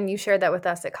survey idea, and you shared that with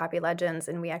us at Copy Legends,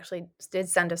 and we actually did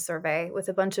send a survey with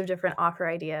a bunch of different offer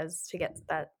ideas to get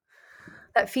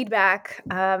that feedback.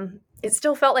 It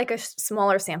still felt like a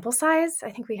smaller sample size.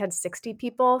 I think we had 60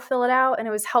 people fill it out, and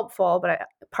it was helpful. But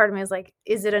part of me is like,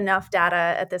 is it enough data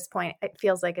at this point? It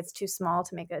feels like it's too small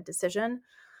to make a decision.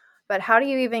 But how do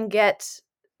you even get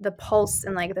the pulse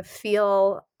and like the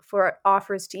feel for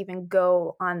offers to even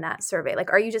go on that survey? Like,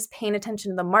 are you just paying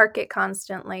attention to the market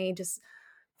constantly, just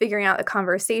figuring out the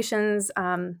conversations?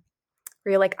 Where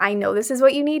you're like, I know this is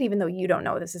what you need, even though you don't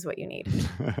know this is what you need.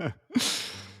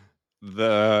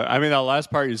 That last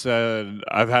part you said,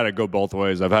 I've had it go both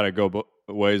ways. I've had it go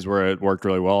ways where it worked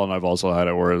really well, and I've also had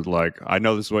it where it's like, I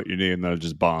know this is what you need, and then it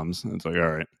just bombs. It's like,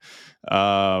 all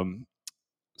right.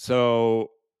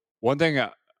 So one thing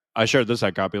I shared this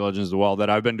at Copy Legends as well that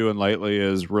I've been doing lately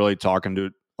is really talking to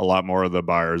a lot more of the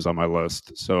buyers on my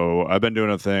list. So I've been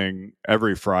doing a thing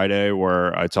every Friday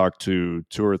where I talk to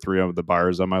 2 or 3 of the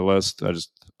buyers on my list. I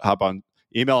just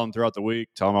email them throughout the week,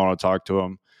 tell them I want to talk to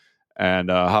them, and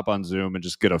hop on Zoom and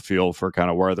just get a feel for kind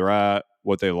of where they're at,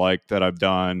 what they like that I've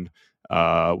done,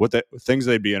 things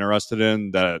they'd be interested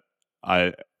in that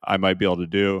I might be able to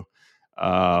do.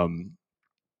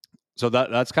 So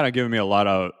that's kind of given me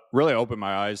really opened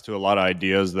my eyes to a lot of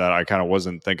ideas that I kind of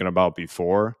wasn't thinking about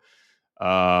before.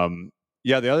 The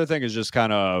other thing is just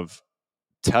kind of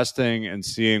testing and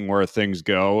seeing where things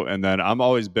go. And then I'm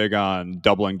always big on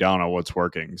doubling down on what's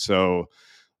working. So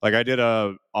like I did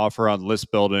a offer on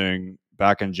list building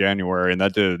back in January, and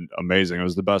that did amazing. It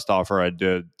was the best offer I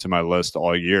did to my list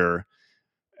all year.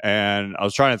 And I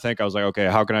was trying to think, I was like, okay,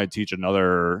 how can I teach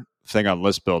another thing on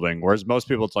list building? Whereas most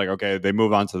people, it's like, okay, they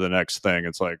move on to the next thing.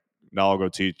 It's like, now I'll go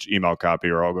teach email copy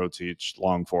or I'll go teach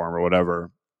long form or whatever.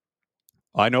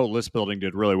 I know list building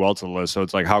did really well to the list. So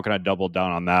it's like, how can I double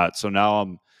down on that? So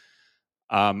now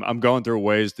I'm going through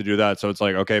ways to do that. So it's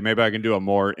like, okay, maybe I can do a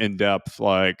more in-depth,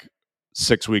 like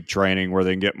 6-week training where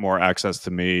they can get more access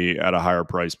to me at a higher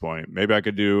price point. Maybe I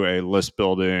could do a list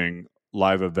building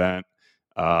live event,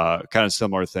 kind of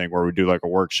similar thing where we do like a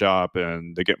workshop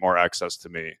and they get more access to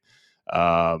me.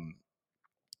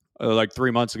 Like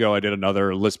 3 months ago, I did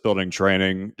another list building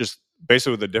training, just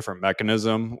basically with a different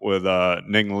mechanism with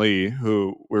Ning Lee,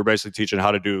 who we were basically teaching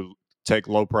how to take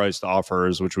low priced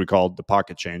offers, which we called the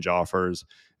pocket change offers,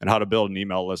 and how to build an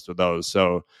email list with those.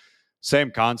 So same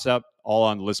concept, all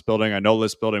on list building. I know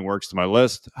list building works to my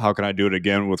list. How can I do it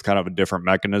again with kind of a different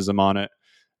mechanism on it?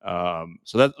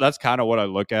 So that's kind of what I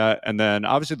look at. And then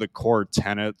obviously the core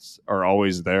tenets are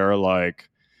always there. Like,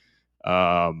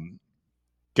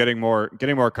 getting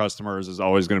more customers is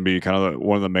always going to be kind of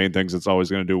one of the main things that's always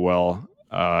going to do well.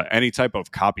 Any type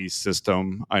of copy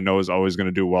system I know is always going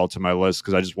to do well to my list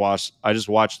because I just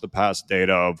watch the past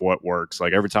data of what works.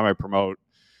 Like every time I promote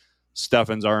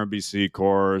Stefan's RMBC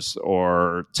course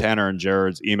or Tanner and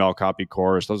Jared's email copy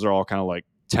course, those are all kind of like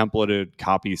templated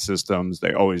copy systems.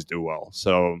 They always do well.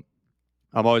 So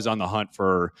I'm always on the hunt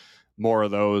for more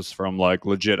of those from like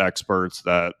legit experts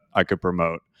that I could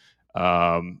promote.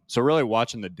 So really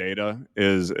watching the data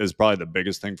is probably the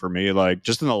biggest thing for me. Like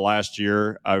just in the last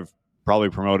year, I've probably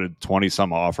promoted 20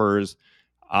 some offers.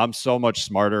 I'm so much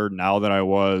smarter now than I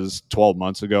was 12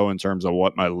 months ago in terms of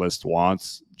what my list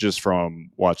wants just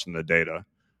from watching the data.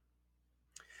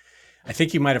 I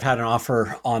think you might have had an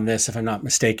offer on this, if I'm not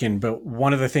mistaken. But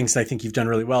one of the things I think you've done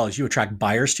really well is you attract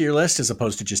buyers to your list as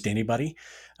opposed to just anybody.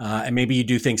 And maybe you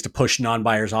do things to push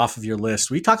non-buyers off of your list.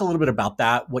 Will you talk a little bit about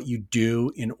that, what you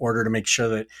do in order to make sure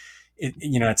that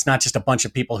it's not just a bunch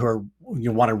of people who are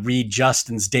want to read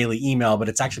Justin's daily email, but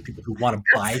it's actually people who want to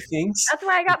buy things. That's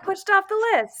why I got pushed off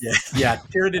the list. Yeah,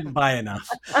 Tara didn't buy enough.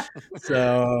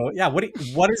 So yeah,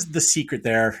 what is the secret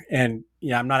there? And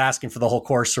yeah, I'm not asking for the whole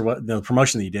course or what the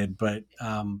promotion that you did, but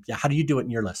yeah, how do you do it in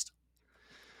your list?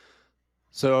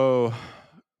 So, a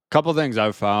couple of things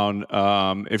I've found.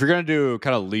 If you're going to do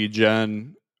kind of lead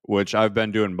gen, which I've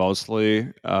been doing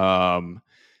mostly,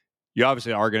 you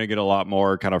obviously are going to get a lot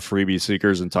more kind of freebie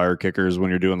seekers and tire kickers when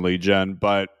you're doing lead gen.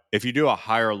 But if you do a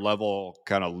higher level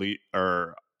kind of lead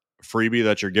or freebie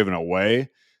that you're giving away,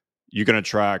 you can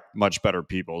attract much better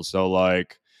people. So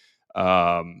like,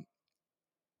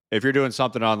 if you're doing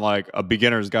something on like a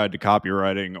beginner's guide to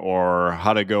copywriting or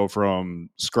how to go from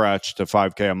scratch to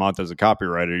 5K a month as a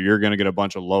copywriter, you're going to get a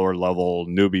bunch of lower level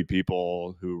newbie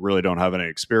people who really don't have any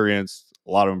experience.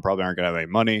 A lot of them probably aren't going to have any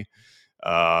money.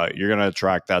 You're going to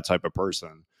attract that type of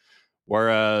person.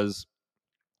 Whereas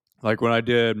like when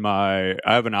I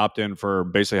have an opt-in for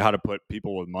basically how to put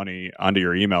people with money onto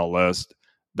your email list.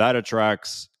 That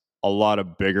attracts a lot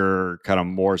of bigger, kind of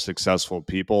more successful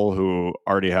people who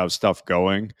already have stuff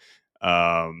going.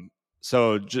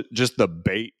 So just the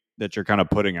bait that you're kind of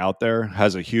putting out there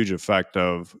has a huge effect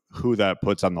of who that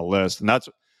puts on the list. And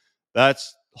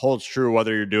that's holds true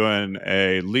whether you're doing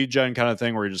a lead gen kind of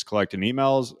thing where you're just collecting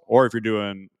emails or if you're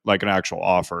doing like an actual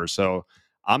offer. So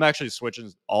I'm actually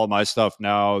switching all my stuff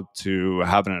now to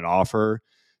having an offer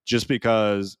just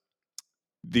because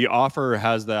the offer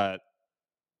has that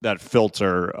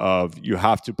filter of you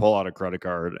have to pull out a credit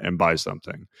card and buy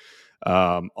something.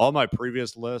 All my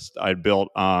previous lists I built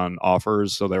on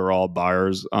offers, so they were all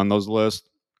buyers on those lists.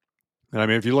 And I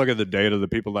mean, if you look at the data, the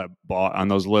people that bought on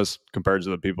those lists compared to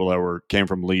the people that came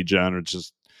from lead gen, it's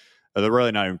just they're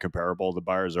really not even comparable. The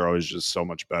buyers are always just so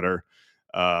much better.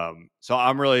 So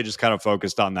I'm really just kind of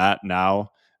focused on that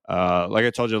now. Like I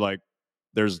told you, like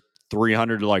there's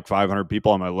 300 to like 500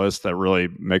 people on my list that really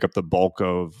make up the bulk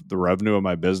of the revenue of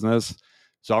my business.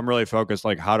 So I'm really focused,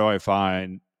 like, how do I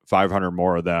find 500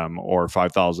 more of them or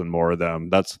 5,000 more of them?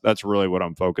 That's really what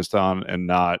I'm focused on, and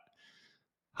not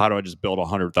how do I just build a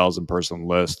 100,000 person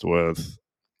list with a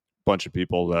bunch of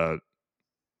people that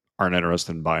aren't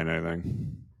interested in buying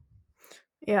anything.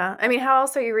 Yeah. I mean, how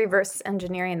else are you reverse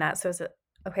engineering that? So is it,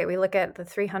 okay, we look at the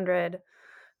 300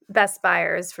 best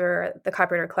buyers for the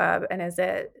Copywriter Club, and is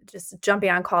it just jumping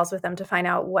on calls with them to find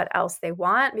out what else they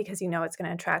want because it's going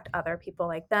to attract other people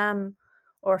like them,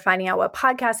 or finding out what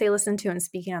podcasts they listen to and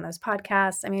speaking on those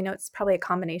podcasts? I mean, it's probably a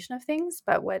combination of things,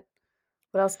 but what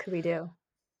else could we do?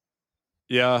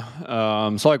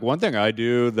 Yeah. So like one thing I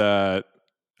do that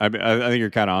I think you're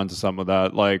kind of onto some of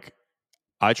that. Like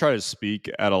I try to speak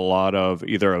at a lot of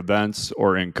either events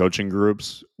or in coaching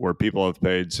groups where people have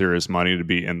paid serious money to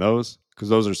be in those, because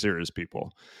those are serious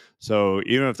people. So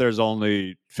even if there's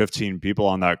only 15 people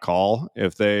on that call,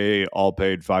 if they all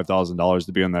paid $5,000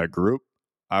 to be in that group,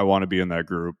 I want to be in that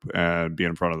group and be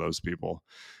in front of those people.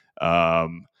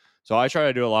 So I try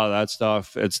to do a lot of that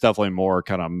stuff. It's definitely more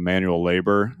kind of manual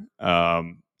labor.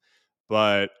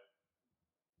 But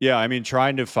yeah, I mean,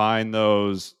 trying to find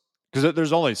those, because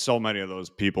there's only so many of those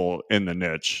people in the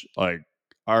niche. Like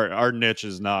our niche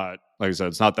is not, like I said,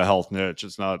 it's not the health niche.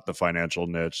 It's not the financial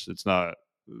niche. There's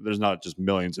not just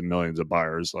millions and millions of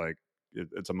buyers. Like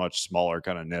it's a much smaller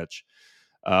kind of niche.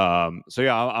 So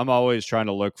yeah, I'm always trying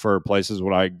to look for places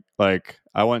when I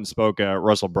went and spoke at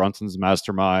Russell Brunson's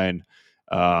mastermind.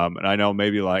 And I know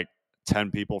maybe like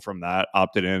 10 people from that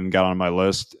opted in, got on my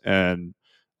list, and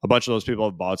a bunch of those people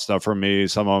have bought stuff from me.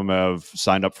 Some of them have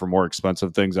signed up for more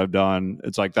expensive things I've done.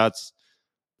 It's like, that's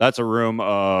a room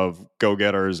of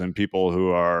go-getters and people who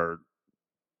are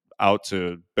out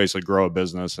to basically grow a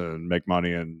business and make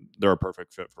money, and they're a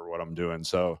perfect fit for what I'm doing.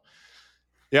 So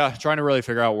Yeah, trying to really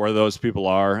figure out where those people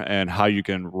are and how you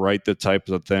can write the types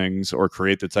of things or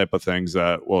create the type of things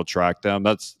that will attract them.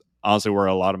 That's honestly where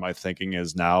a lot of my thinking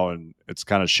is now, and it's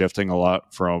kind of shifting a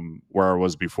lot from where I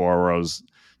was before, where I was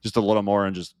just a little more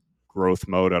in just growth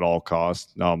mode at all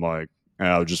costs. Now I'm like,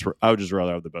 I would just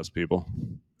rather have the best people.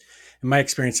 In my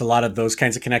experience, a lot of those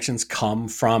kinds of connections come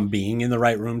from being in the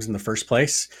right rooms in the first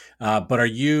place. But are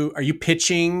you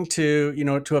pitching to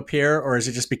to a peer, or is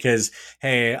it just because,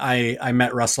 hey, I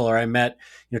met Russell, or I met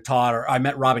Todd, or I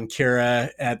met Rob and Kira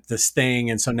at this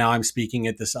thing, and so now I'm speaking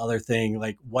at this other thing?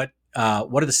 Like what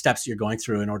are the steps you're going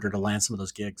through in order to land some of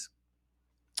those gigs?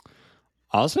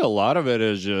 Honestly, a lot of it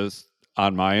is just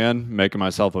on my end, making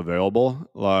myself available.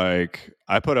 Like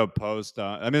I put a post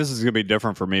on, I mean, this is going to be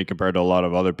different for me compared to a lot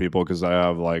of other people because I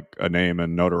have like a name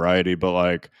and notoriety, but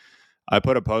like I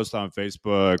put a post on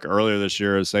Facebook earlier this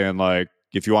year saying like,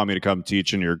 if you want me to come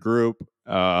teach in your group,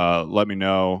 let me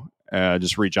know.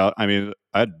 Just reach out. I mean,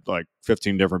 I had like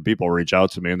 15 different people reach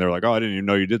out to me and they're like, oh, I didn't even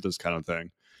know you did this kind of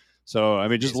thing. So, I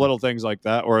mean, just Amazing. little things like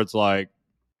that, where it's like,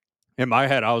 in my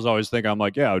head, I was always thinking, I'm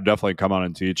like, yeah, I would definitely come on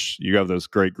and teach. You have this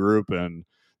great group, and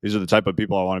these are the type of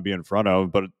people I want to be in front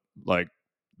of. But like,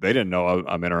 they didn't know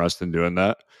I'm interested in doing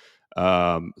that.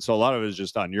 So a lot of it is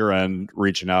just on your end,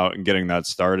 reaching out and getting that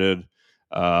started,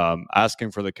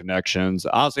 asking for the connections.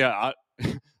 Honestly, I'm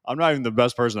not even the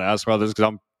best person to ask about this because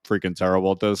I'm freaking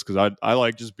terrible at this. Because I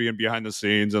like just being behind the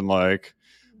scenes and like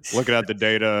looking at the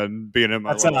data and being in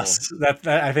my That's little us. That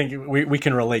I think we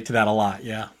can relate to that a lot.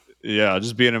 Yeah. yeah,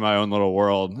 just being in my own little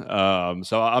world.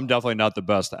 So I'm definitely not the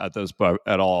best at this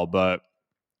at all. But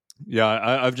yeah,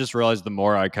 I've just realized the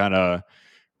more I kind of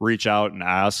reach out and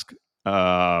ask,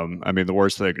 I mean, the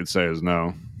worst they could say is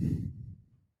no.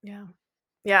 Yeah.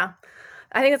 Yeah.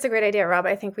 I think it's a great idea, Rob.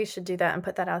 I think we should do that and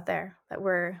put that out there, that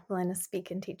we're willing to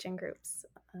speak and teach in groups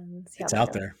and see how It's that out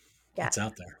goes. there. Yeah. It's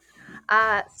out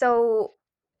there. So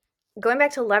going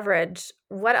back to leverage,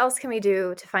 what else can we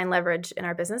do to find leverage in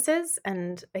our businesses?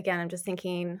 And again, I'm just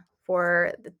thinking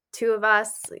for the two of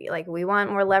us, like we want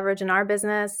more leverage in our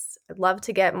business. I'd love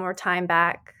to get more time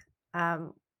back,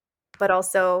 but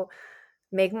also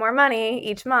make more money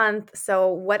each month. So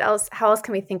what else, how else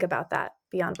can we think about that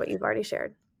beyond what you've already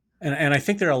shared? And I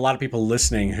think there are a lot of people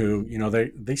listening who,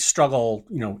 they struggle,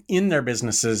 in their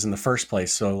businesses in the first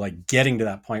place. So like getting to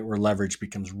that point where leverage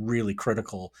becomes really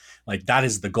critical, like that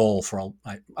is the goal for all,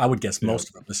 I would guess Yeah. most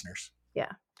of our listeners. Yeah.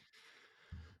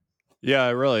 Yeah,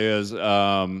 it really is.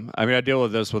 I mean, I deal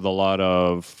with this with a lot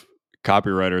of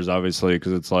copywriters, obviously,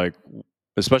 because it's like,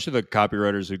 especially the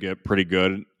copywriters who get pretty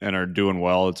good and are doing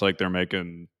well, it's like they're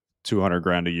making 200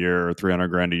 grand a year or 300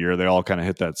 grand a year. They all kind of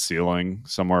hit that ceiling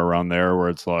somewhere around there where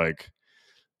it's like,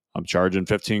 I'm charging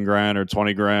 15 grand or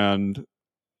 20 grand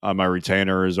on my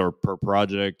retainers or per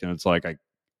project. And it's like,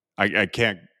 I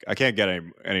can't get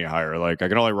any higher. Like I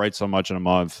can only write so much in a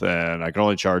month and I can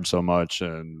only charge so much.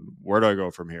 And where do I go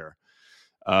from here?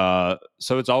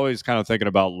 So it's always kind of thinking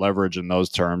about leverage in those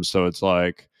terms. So it's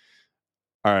like,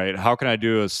 all right, how can I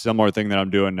do a similar thing that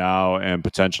I'm doing now and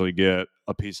potentially get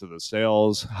a piece of the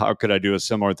sales? How could I do a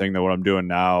similar thing that what I'm doing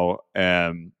now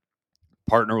and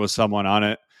partner with someone on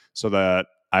it so that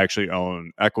I actually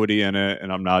own equity in it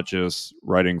and I'm not just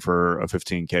writing for a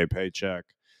 15K paycheck?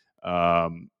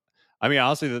 Um, I mean,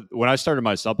 honestly, when I started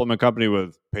my supplement company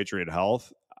with Patriot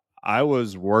Health, I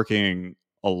was working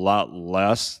a lot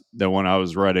less than when I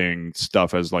was writing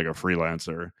stuff as like a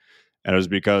freelancer. And it was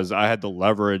because I had the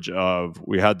leverage of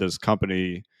we had this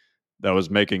company that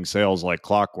was making sales like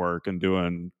clockwork and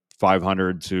doing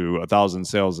 500 to 1,000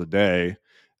 sales a day,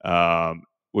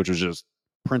 which was just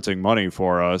printing money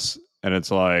for us. And it's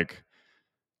like,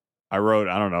 I wrote,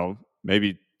 I don't know,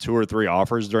 maybe 2 or 3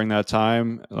 offers during that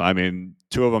time. I mean,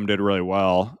 2 of them did really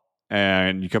well.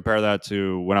 And you compare that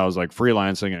to when I was like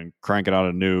freelancing and cranking out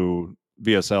a new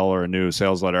VSL or a new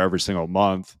sales letter every single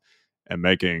month and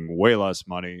making way less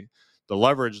money. The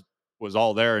leverage was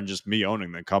all there and just me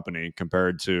owning the company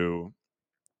compared to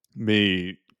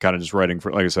me kind of just writing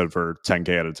for, like I said, for 10K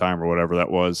at a time or whatever that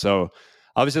was. So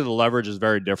obviously the leverage is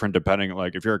very different depending,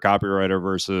 like if you're a copywriter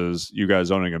versus you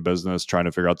guys owning a business, trying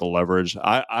to figure out the leverage.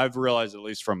 I've realized, at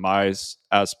least from my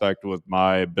aspect with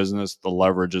my business, the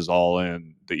leverage is all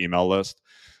in the email list.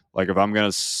 Like if I'm going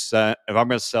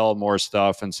to sell more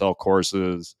stuff and sell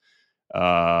courses,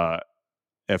 uh,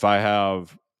 if I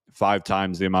have 5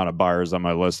 times the amount of buyers on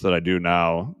my list that I do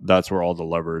now, that's where all the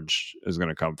leverage is going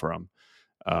to come from.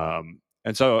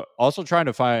 And so also trying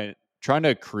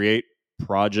to create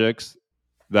projects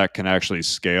that can actually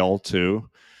scale too.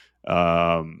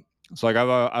 So like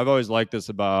I've always liked this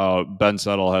about Ben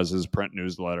Settle has his print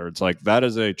newsletter. It's like that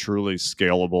is a truly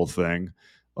scalable thing.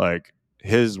 Like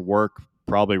his work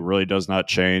probably really does not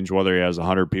change whether he has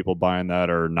 100 people buying that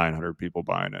or 900 people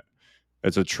buying it.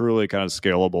 It's a truly kind of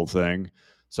scalable thing.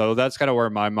 So that's kind of where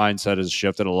my mindset has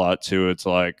shifted a lot too. It's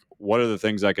like, what are the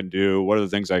things I can do? What are the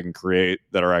things I can create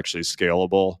that are actually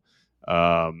scalable?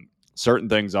 Certain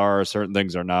things are, certain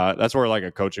things are not. That's where like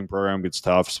a coaching program gets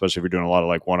tough, especially if you're doing a lot of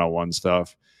like one-on-one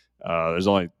stuff. There's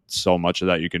only so much of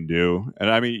that you can do. And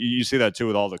I mean, you see that too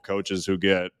with all the coaches who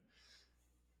get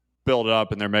build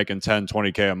up and they're making 10,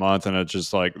 20K a month. And it's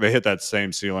just like, they hit that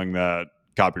same ceiling that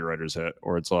copywriters hit,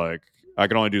 or it's like, I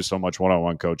can only do so much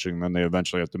one-on-one coaching. Then they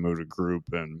eventually have to move to group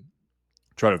and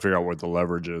try to figure out what the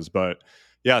leverage is. But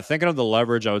yeah, thinking of the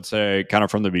leverage, I would say kind of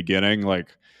from the beginning, like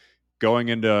going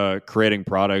into creating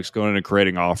products, going into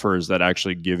creating offers that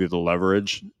actually give you the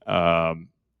leverage.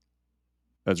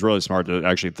 That's really smart to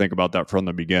actually think about that from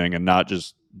the beginning and not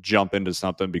just jump into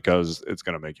something because it's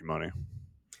going to make you money.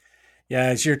 Yeah,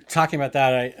 as you're talking about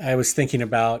that, I was thinking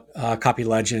about Copy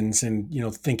Legends and,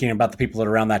 thinking about the people that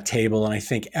are around that table. And I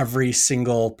think every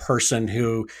single person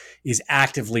who is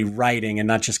actively writing and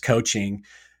not just coaching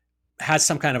has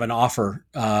some kind of an offer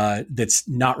that's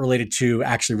not related to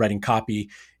actually writing copy.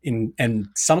 In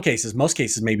some cases, most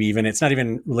cases, maybe even it's not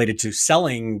even related to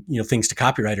selling, things to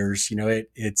copywriters.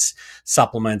 It's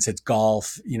supplements, it's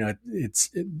golf.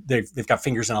 They've got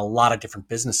fingers in a lot of different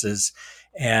businesses,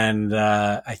 and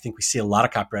I think we see a lot of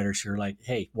copywriters who are like,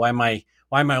 "Hey, why am I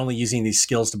only using these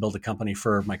skills to build a company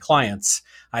for my clients?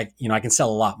 I can sell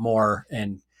a lot more."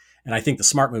 And I think the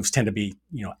smart moves tend to be,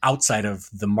 outside of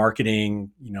the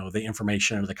marketing, the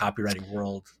information or the copywriting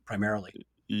world primarily.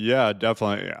 Yeah,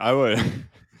 definitely. I would.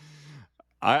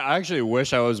 I actually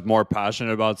wish I was more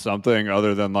passionate about something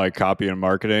other than like copy and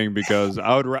marketing, because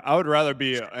I would rather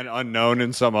be an unknown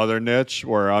in some other niche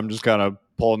where I'm just kind of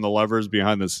pulling the levers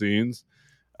behind the scenes.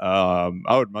 I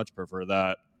would much prefer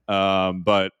that.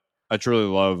 But I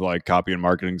truly love like copy and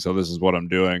marketing, so this is what I'm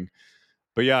doing.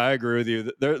 But yeah, I agree with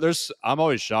you. I'm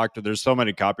always shocked that there's so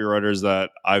many copywriters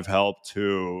that I've helped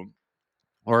who,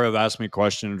 or have asked me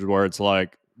questions where it's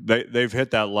like they've hit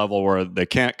that level where they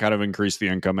can't kind of increase the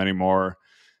income anymore.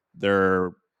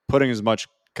 They're putting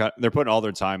they're putting all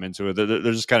their time into it.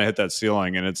 They're just kind of hit that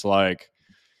ceiling, and it's like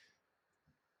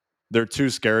they're too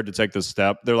scared to take the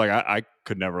step. They're like, I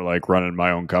could never like run in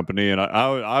my own company, and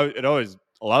it always,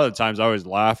 a lot of the times I always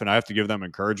laugh, and I have to give them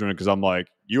encouragement because I'm like,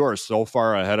 you are so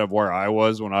far ahead of where I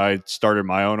was when I started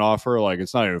my own offer. Like,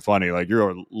 it's not even funny. Like,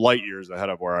 you're light years ahead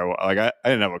of where I was. Like, I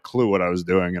didn't have a clue what I was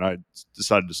doing, and I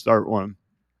decided to start one.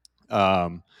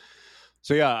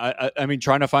 So yeah, I mean,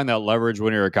 trying to find that leverage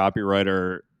when you're a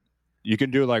copywriter, you can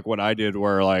do like what I did,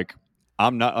 where like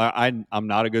I'm not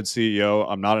a good CEO.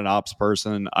 I'm not an ops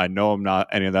person. I know I'm not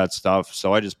any of that stuff.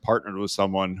 So I just partnered with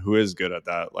someone who is good at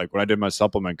that. Like when I did my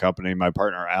supplement company, my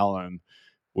partner Alan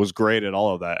was great at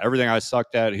all of that. Everything I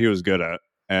sucked at, he was good at.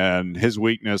 And his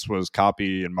weakness was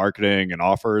copy and marketing and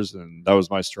offers, and that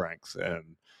was my strength.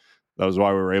 And that was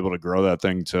why we were able to grow that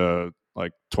thing to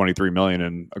like 23 million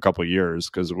in a couple of years,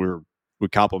 because we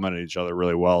complemented each other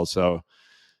really well. So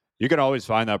you can always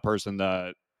find that person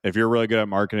that, if you're really good at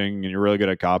marketing and you're really good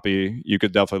at copy, you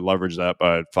could definitely leverage that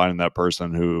by finding that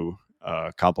person who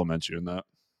complements you in that.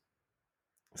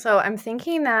 So I'm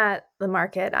thinking that the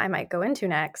market I might go into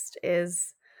next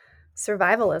is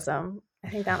survivalism. I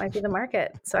think that might be the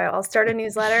market. So I'll start a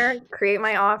newsletter, create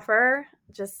my offer.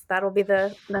 Just that'll be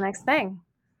the next thing.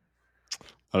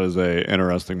 That is a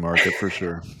interesting market for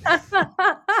sure.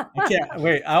 I can't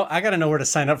wait. I got to know where to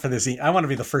sign up for this. I want to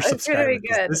be the first subscriber.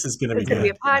 This is going to be good. It's going to be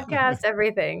a podcast,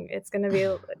 everything. It's going to be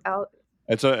out.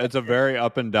 It's a very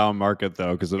up and down market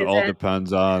though, because it all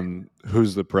depends on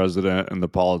who's the president and the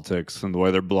politics and the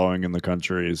way they're blowing in the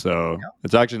country. So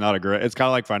it's actually not a great. It's kind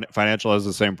of like financial has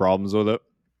the same problems with it.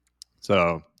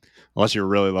 So unless you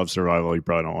really love survival, you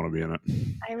probably don't want to be in it.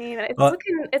 I mean,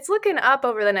 it's looking up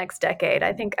over the next decade.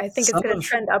 I think it's going to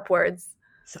trend upwards.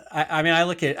 I mean, I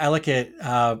look at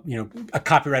a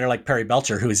copywriter like Perry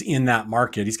Belcher, who is in that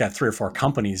market. He's got 3 or 4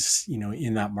 companies,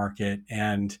 in that market,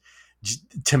 and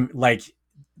to like,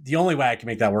 the only way I can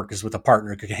make that work is with a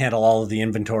partner who can handle all of the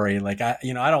inventory. Like, I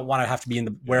don't want to have to be in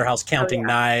the warehouse counting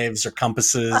knives or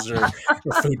compasses or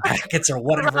food packets or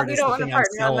whatever it is the thing I'm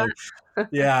selling.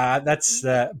 Yeah, that's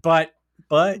but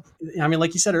I mean,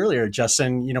 like you said earlier,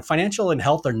 Justin, financial and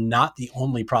health are not the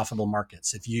only profitable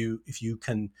markets. If you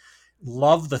can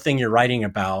love the thing you're writing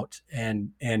about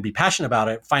and be passionate about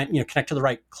it, connect to the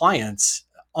right clients,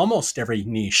 almost every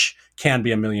niche can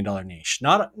be $1 million niche.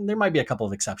 There might be a couple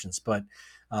of exceptions, but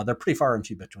they're pretty far and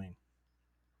few between.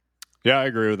 Yeah, I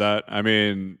agree with that. I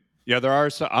mean, yeah, there are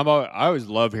I always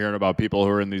love hearing about people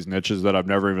who are in these niches that I've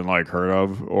never even like heard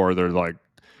of, or they're like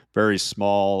very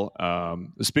small.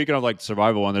 Speaking of like the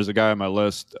survival one, there's a guy on my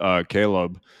list,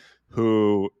 Caleb,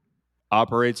 who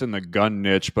operates in the gun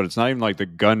niche, but it's not even like the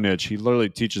gun niche. He literally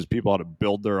teaches people how to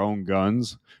build their own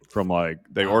guns from like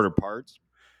they order parts.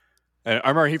 And I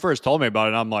remember he first told me about it,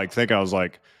 and I'm like thinking, I was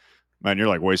like, man, you're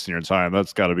like wasting your time.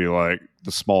 That's got to be like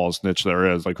the smallest niche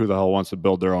there is. Like, who the hell wants to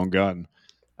build their own gun?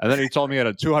 And then he told me he had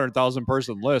a 200,000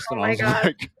 person list, and I was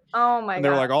like, oh my god, and they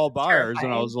were like all buyers,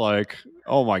 terrifying. and I was like,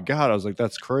 oh my god, I was like,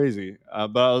 that's crazy.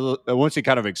 Once he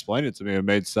kind of explained it to me, it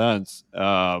made sense.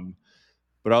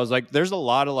 But I was like, there's a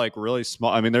lot of like really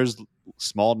small. I mean, there's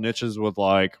small niches with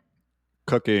like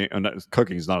cooking, and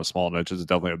cooking is not a small niche; it's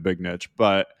definitely a big niche.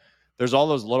 But there's all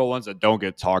those little ones that don't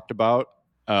get talked about.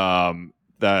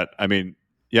 That I mean,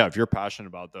 yeah, if you're passionate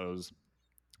about those,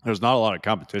 there's not a lot of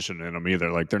competition in them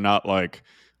either. Like they're not like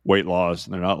weight loss,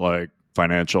 and they're not like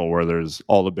financial where there's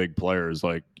all the big players.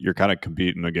 Like you're kind of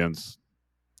competing against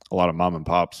a lot of mom and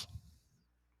pops.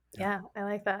 Yeah, I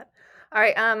like that. All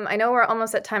right. I know we're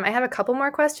almost at time. I have a couple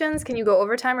more questions. Can you go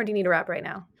over time, or do you need to wrap right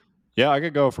now? Yeah, I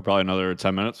could go for probably another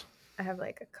 10 minutes. I have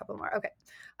like a couple more. Okay.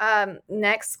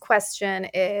 Next question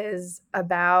is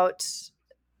about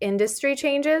industry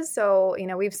changes. So,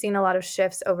 we've seen a lot of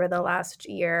shifts over the last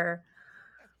year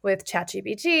with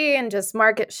ChatGPT and just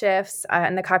market shifts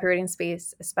in the copywriting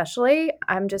space, especially.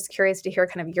 I'm just curious to hear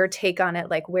kind of your take on it.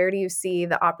 Like, where do you see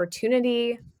the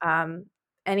opportunity?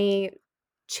 Any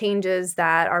changes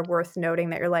that are worth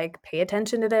noting that you're like, pay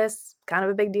attention to this? Kind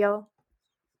of a big deal.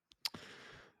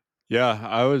 Yeah,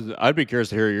 I'd be curious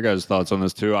to hear your guys' thoughts on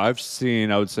this too. I've seen,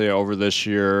 I would say over this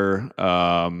year,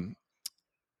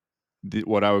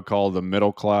 what I would call the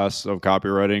middle class of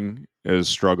copywriting is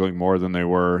struggling more than they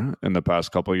were in the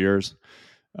past couple of years.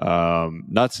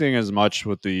 Not seeing as much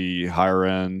with the higher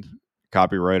end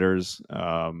copywriters,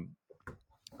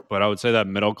 but I would say that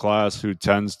middle class who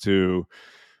tends to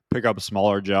pick up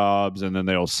smaller jobs and then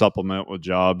they'll supplement with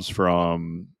jobs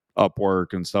from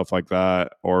Upwork and stuff like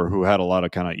that, or who had a lot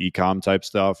of kind of e-com type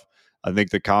stuff. I think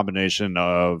the combination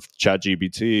of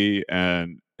ChatGPT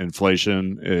and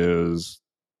inflation is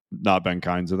not been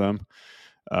kind to them.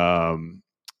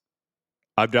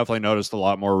 I've definitely noticed a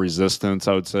lot more resistance,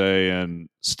 I would say, and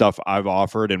stuff I've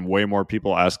offered, and way more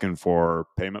people asking for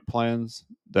payment plans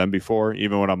than before.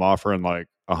 Even when I'm offering like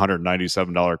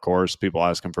 $197 course, people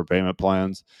asking for payment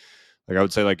plans. Like I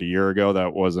would say like a year ago,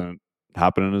 that wasn't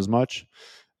happening as much.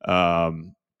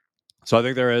 So I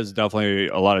think there is definitely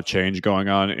a lot of change going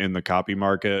on in the copy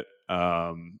market.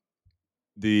 The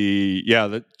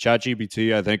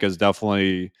ChatGPT I think is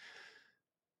definitely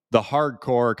the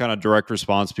hardcore kind of direct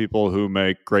response people who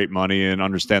make great money and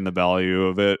understand the value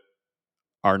of it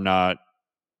are not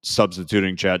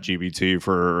substituting ChatGPT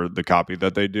for the copy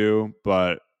that they do.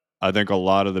 But I think a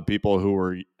lot of the people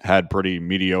who had pretty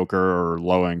mediocre or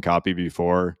low end copy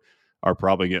before are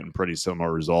probably getting pretty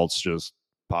similar results, just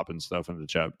popping stuff into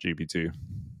ChatGPT.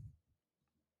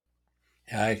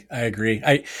 I agree.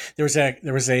 There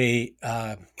was a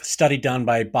study done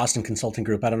by Boston Consulting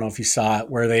Group. I don't know if you saw it,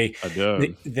 where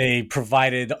they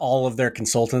provided all of their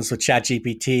consultants with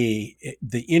ChatGPT.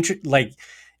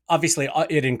 Obviously,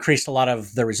 it increased a lot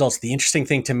of the results. The interesting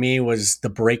thing to me was the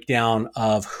breakdown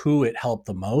of who it helped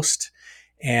the most,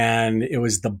 and it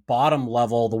was the bottom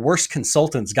level. The worst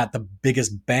consultants got the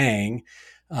biggest bang.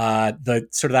 The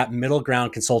sort of that middle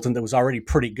ground consultant that was already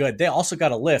pretty good, they also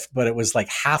got a lift, but it was like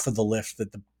half of the lift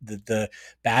that the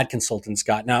bad consultants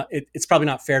got. Now, it's probably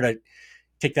not fair to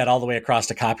take that all the way across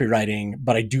to copywriting,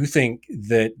 but I do think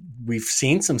that we've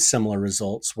seen some similar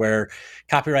results where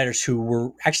copywriters who were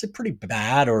actually pretty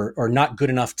bad or not good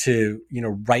enough to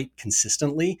write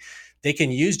consistently, they can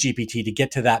use GPT to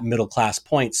get to that middle class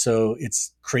point. So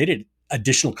it's created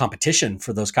additional competition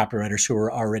for those copywriters who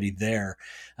are already there.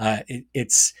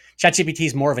 It's ChatGPT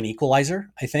is more of an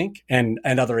equalizer, I think, and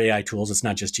other AI tools. It's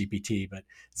not just GPT, but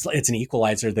it's an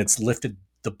equalizer that's lifted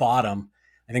the bottom.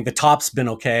 I think the top's been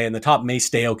okay, and the top may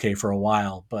stay okay for a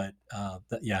while. But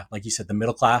like you said, the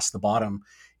middle class, the bottom,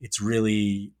 it's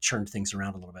really churned things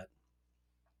around a little bit.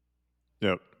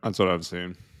 Yep, that's what I've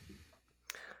seen.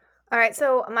 All right.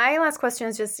 So my last question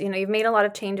is just, you've made a lot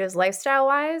of changes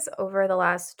lifestyle-wise over the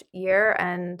last year,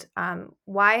 and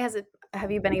why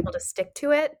have you been able to stick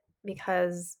to it?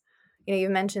 Because,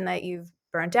 you've mentioned that you've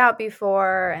burnt out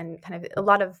before and kind of a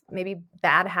lot of maybe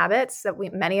bad habits that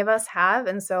many of us have.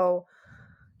 And so,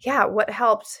 yeah, what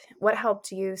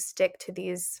helped you stick to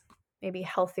these maybe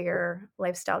healthier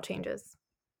lifestyle changes?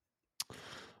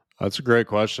 That's a great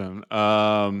question.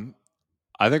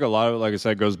 I think a lot of it, like I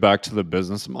said, goes back to the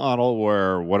business model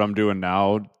where what I'm doing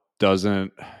now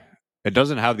doesn't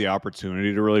have the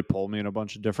opportunity to really pull me in a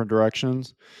bunch of different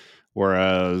directions.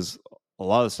 Whereas a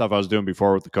lot of the stuff I was doing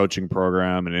before with the coaching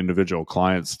program and individual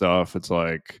client stuff, it's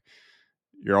like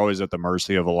you're always at the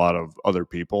mercy of a lot of other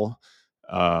people.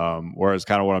 Whereas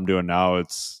kind of what I'm doing now,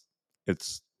 it's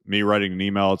me writing an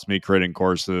email, it's me creating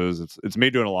courses, it's me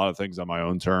doing a lot of things on my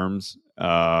own terms.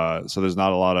 So there's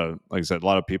not a lot of, like I said, a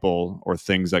lot of people or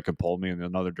things that could pull me in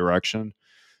another direction.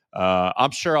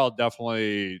 I'm sure I'll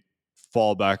definitely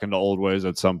fall back into old ways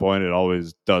at some point. It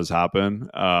always does happen.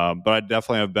 But I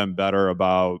definitely have been better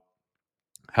about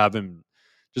having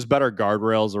just better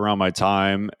guardrails around my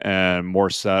time and more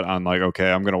set on like,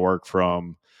 okay, I'm going to work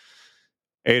from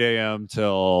 8 a.m.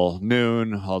 till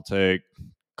noon. I'll take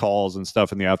calls and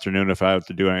stuff in the afternoon if I have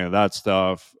to do any of that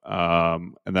stuff.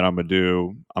 And then I'm gonna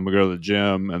go to the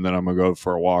gym, and then I'm gonna go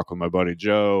for a walk with my buddy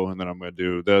Joe, and then I'm gonna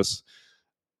do this.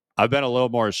 I've been a little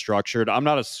more structured. I'm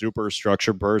not a super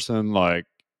structured person. Like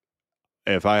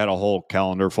if I had a whole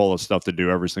calendar full of stuff to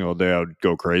do every single day, I would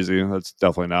go crazy. That's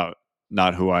definitely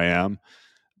not who I am.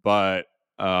 But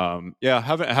yeah,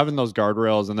 having those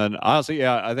guardrails, and then honestly,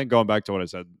 yeah, I think going back to what I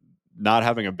said, not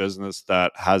having a business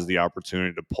that has the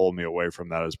opportunity to pull me away from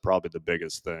that is probably the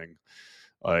biggest thing.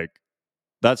 Like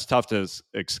that's tough to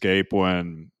escape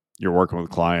when you're working with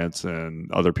clients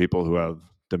and other people who have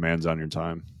demands on your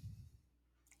time.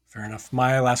 Fair enough.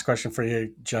 My last question for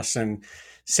you, Justin,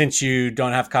 since you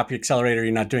don't have Copy Accelerator,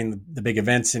 you're not doing the big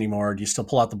events anymore. Do you still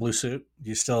pull out the blue suit? Do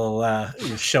you still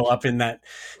you show up in that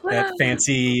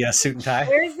fancy suit and tie?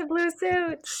 Where's the blue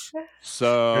suit?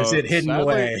 So or is it hidden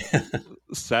away?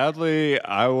 Sadly,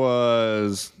 I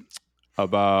was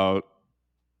about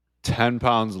 10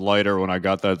 pounds lighter when I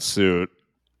got that suit.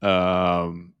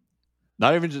 Not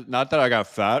that I got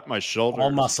fat, my shoulders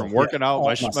All muscle, from working out,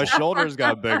 my shoulders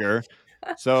got bigger.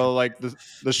 So like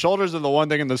the shoulders are the one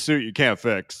thing in the suit you can't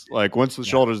fix. Like once the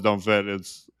shoulders don't fit,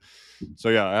 it's so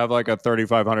yeah, I have like a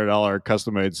 $3,500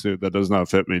 custom made suit that does not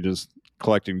fit me, just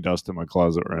collecting dust in my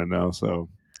closet right now. So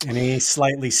any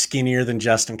slightly skinnier than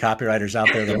Justin copywriters out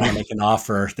there that want to make an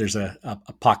offer, there's a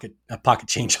pocket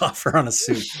change offer on a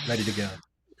suit ready to go.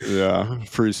 Yeah,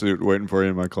 free suit waiting for you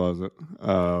in my closet.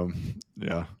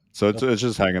 Yeah, so it's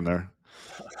just hanging there.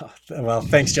 Well,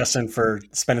 thanks, Justin, for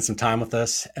spending some time with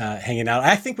us, hanging out.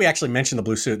 I think we actually mentioned the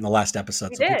blue suit in the last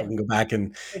episode, so people can go back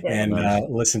and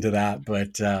listen to that.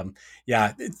 But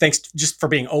yeah, thanks just for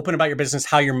being open about your business,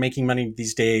 how you're making money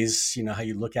these days, you know, how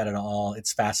you look at it all.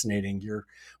 It's fascinating. You're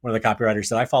one of the copywriters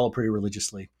that I follow pretty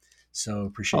religiously. So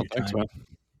appreciate your time. Man.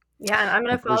 Yeah, and I'm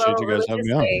going to follow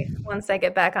religiously once I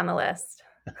get back on the list.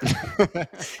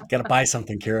 Got to buy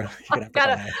something, Kira. I'm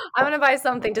going to buy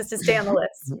something just to stay on the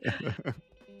list.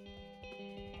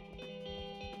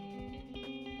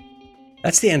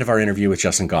 That's the end of our interview with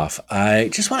Justin Goff. I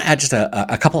just want to add just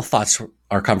a couple of thoughts to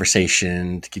our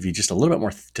conversation to give you just a little bit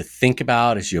more to think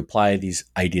about as you apply these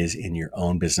ideas in your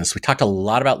own business. We talked a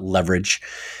lot about leverage.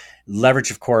 Leverage,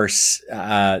 of course,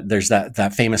 there's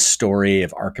that famous story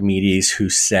of Archimedes who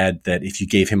said that if you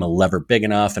gave him a lever big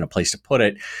enough and a place to put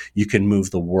it, you can move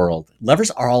the world.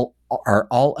 Levers are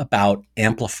all about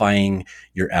amplifying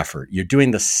your effort. You're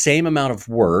doing the same amount of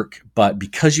work, but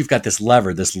because you've got this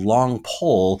lever, this long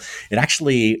pole, it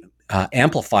actually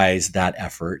amplifies that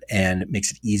effort and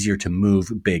makes it easier to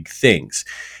move big things.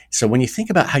 So when you think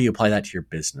about how you apply that to your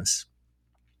business,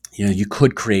 you know, you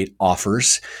could create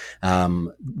offers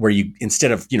where you,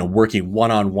 instead of, working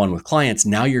one-on-one with clients,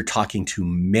 now you're talking to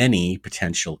many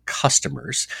potential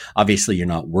customers. Obviously, you're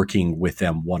not working with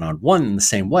them one-on-one in the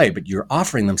same way, but you're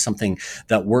offering them something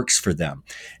that works for them.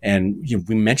 And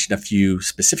we mentioned a few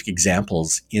specific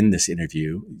examples in this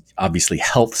interview. Obviously,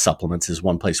 health supplements is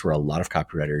one place where a lot of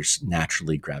copywriters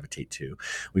naturally gravitate to.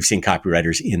 We've seen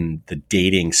copywriters in the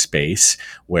dating space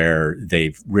where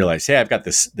they've realized, hey, I've got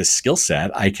this skill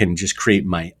set. I can just create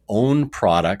my own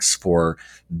products for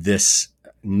this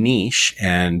niche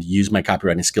and use my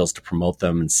copywriting skills to promote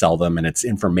them and sell them. And it's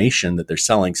information that they're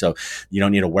selling. So you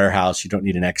don't need a warehouse. You don't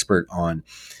need an expert on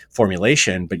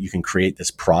formulation, but you can create this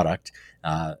product,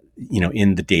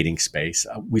 in the dating space.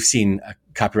 We've seen a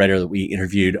copywriter that we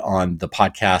interviewed on the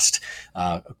podcast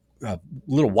a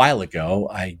little while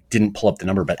ago. I didn't pull up the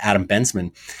number, but Adam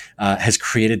Bensman has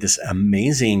created this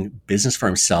amazing business for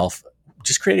himself,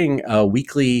 just creating a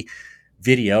weekly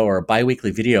video or a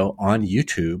bi-weekly video on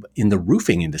YouTube in the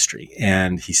roofing industry.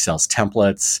 And he sells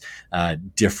templates,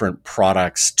 different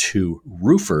products to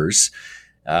roofers.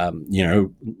 They're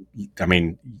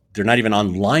not even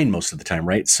online most of the time,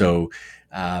 right? So,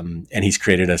 and he's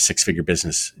created a 6-figure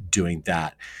business doing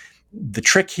that. The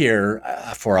trick here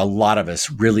for a lot of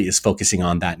us really is focusing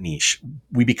on that niche.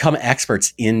 We become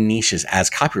experts in niches as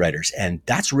copywriters, and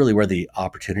that's really where the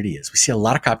opportunity is. We see a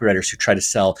lot of copywriters who try to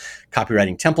sell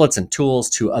copywriting templates and tools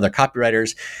to other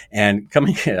copywriters. And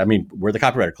we're the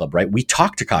Copywriter Club, right? We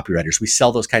talk to copywriters. We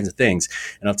sell those kinds of things.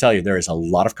 And I'll tell you, there is a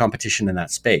lot of competition in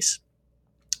that space.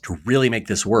 To really make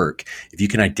this work, if you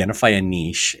can identify a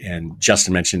niche, and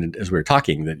Justin mentioned as we were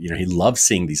talking that, he loves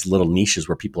seeing these little niches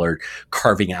where people are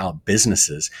carving out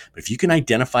businesses. But if you can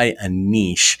identify a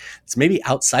niche that's maybe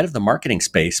outside of the marketing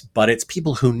space, but it's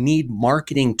people who need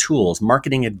marketing tools,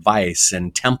 marketing advice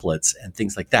and templates and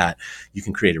things like that, you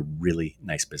can create a really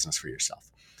nice business for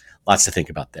yourself. Lots to think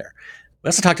about there. We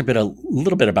also talked a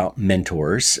little bit about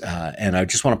mentors, and I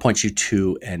just want to point you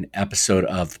to an episode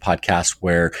of the podcast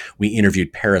where we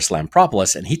interviewed Paris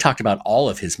Lampropoulos, and he talked about all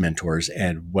of his mentors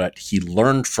and what he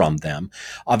learned from them.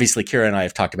 Obviously, Kira and I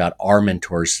have talked about our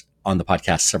mentors on the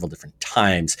podcast several different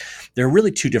times. There are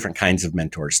really two different kinds of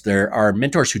mentors. There are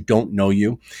mentors who don't know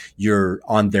you. You're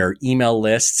on their email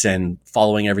lists and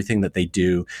following everything that they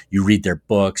do. You read their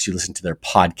books, you listen to their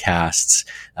podcasts.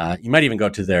 You might even go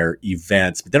to their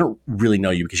events, but they don't really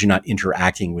know you because you're not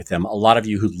interacting with them. A lot of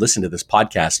you who listen to this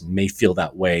podcast may feel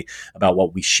that way about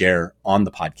what we share on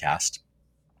the podcast.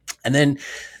 And then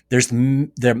there's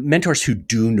the mentors who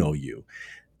do know you.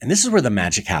 And this is where the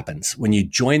magic happens when you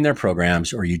join their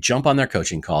programs or you jump on their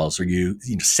coaching calls or you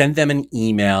send them an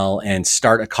email and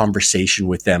start a conversation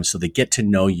with them so they get to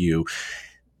know you.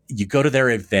 You go to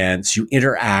their events, you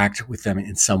interact with them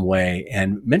in some way,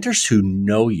 and mentors who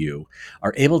know you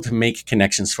are able to make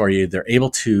connections for you. They're able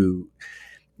to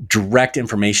direct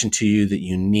information to you that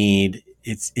you need.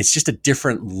 It's just a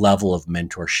different level of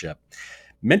mentorship.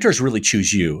 Mentors really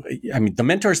choose you. The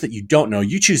mentors that you don't know,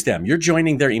 you choose them. You're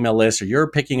joining their email list or you're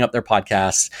picking up their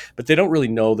podcasts, but they don't really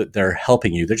know that they're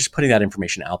helping you. They're just putting that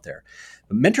information out there.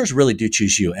 But mentors really do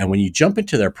choose you. And when you jump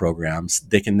into their programs,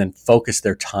 they can then focus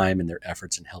their time and their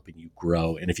efforts in helping you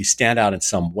grow. And if you stand out in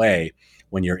some way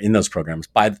when you're in those programs,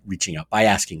 by reaching out, by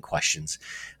asking questions,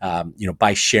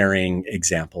 by sharing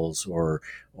examples or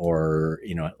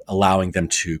allowing them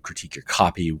to critique your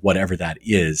copy, whatever that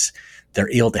is, they're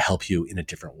able to help you in a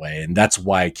different way. And that's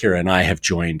why Kira and I have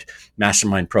joined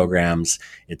mastermind programs.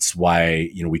 It's why,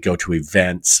 we go to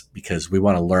events, because we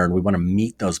want to learn, we want to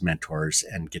meet those mentors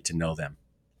and get to know them.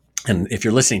 And if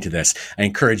you're listening to this, I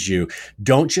encourage you,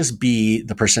 don't just be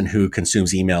the person who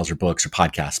consumes emails or books or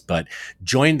podcasts, but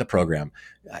join the program,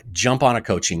 jump on a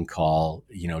coaching call,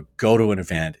 go to an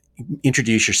event,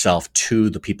 introduce yourself to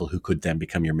the people who could then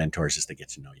become your mentors as they get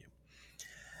to know you.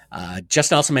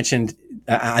 Justin also mentioned,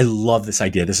 I love this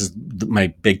idea. This is my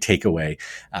big takeaway,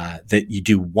 that you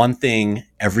do one thing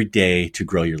every day to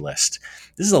grow your list.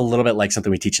 This is a little bit like something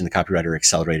we teach in the Copywriter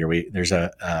Accelerator. There's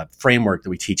a framework that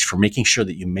we teach for making sure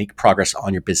that you make progress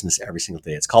on your business every single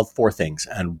day. It's called 4 Things.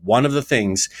 And one of the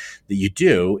things that you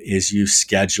do is you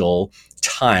schedule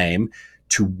time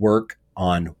to work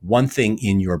on one thing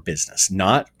in your business,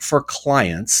 not for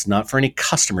clients, not for any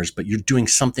customers, but you're doing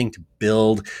something to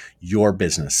build your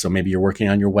business. So maybe you're working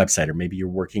on your website, or maybe you're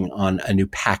working on a new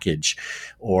package,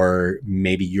 or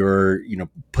maybe you're,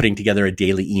 putting together a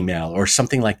daily email or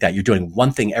something like that. You're doing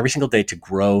one thing every single day to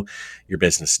grow your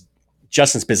business.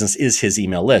 Justin's business is his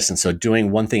email list. And so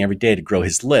doing one thing every day to grow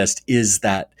his list is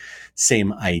that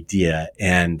same idea.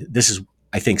 And this is,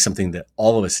 I think, something that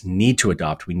all of us need to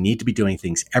adopt. We need to be doing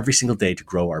things every single day to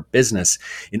grow our business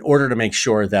in order to make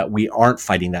sure that we aren't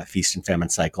fighting that feast and famine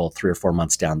cycle 3 or 4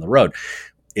 months down the road.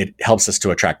 It helps us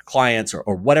to attract clients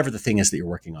or whatever the thing is that you're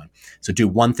working on. So do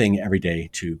one thing every day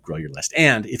to grow your list.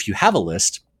 And if you have a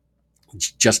list,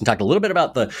 Justin talked a little bit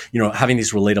about having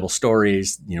these relatable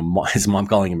stories, his mom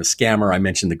calling him a scammer. I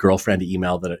mentioned the girlfriend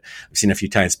email that I've seen a few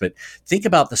times, but think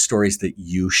about the stories that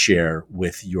you share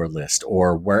with your list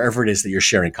or wherever it is that you're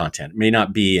sharing content. It may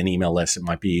not be an email list. It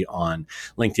might be on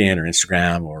LinkedIn or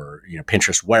Instagram or,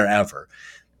 Pinterest, wherever.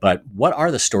 But what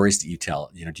are the stories that you tell?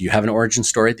 Do you have an origin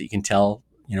story that you can tell,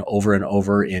 over and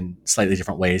over in slightly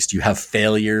different ways? Do you have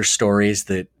failure stories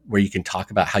where you can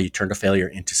talk about how you turned a failure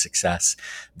into success?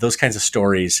 Those kinds of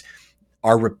stories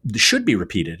should be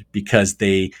repeated because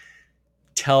they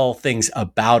tell things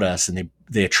about us and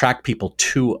they attract people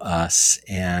to us.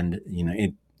 And,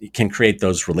 it can create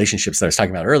those relationships that I was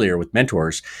talking about earlier with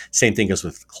mentors. Same thing goes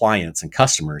with clients and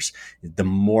customers. The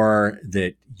more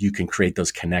that you can create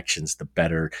those connections, the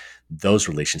better those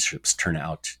relationships turn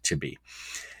out to be.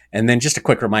 And then just a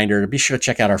quick reminder to be sure to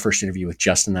check out our first interview with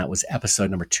Justin. That was episode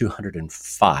number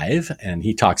 205. And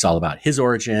he talks all about his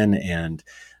origin, and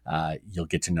you'll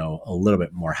get to know a little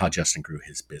bit more how Justin grew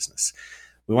his business.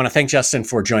 We want to thank Justin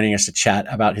for joining us to chat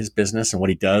about his business and what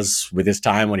he does with his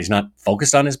time when he's not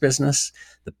focused on his business.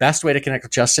 The best way to connect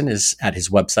with Justin is at his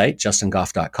website,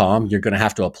 justingoff.com. You're going to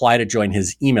have to apply to join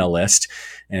his email list.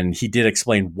 And he did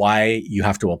explain why you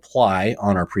have to apply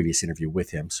on our previous interview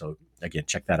with him. So again,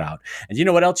 check that out. And you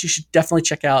know what else? You should definitely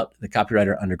check out the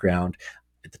Copywriter Underground.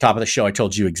 At the top of the show, I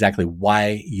told you exactly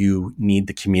why you need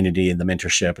the community and the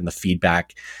mentorship and the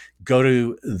feedback. Go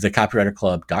to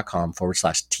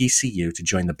thecopywriterclub.com/TCU to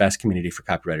join the best community for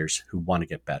copywriters who want to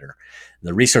get better.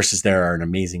 The resources there are an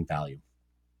amazing value.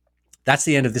 That's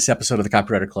the end of this episode of the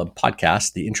Copywriter Club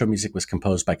podcast. The intro music was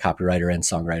composed by copywriter and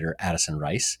songwriter Addison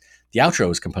Rice. The outro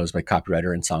was composed by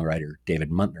copywriter and songwriter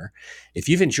David Muntner. If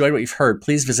you've enjoyed what you've heard,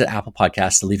 please visit Apple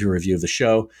Podcasts to leave a review of the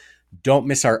show. Don't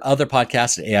miss our other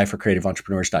podcast at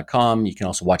AIforCreativeEntrepreneurs.com. You can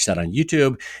also watch that on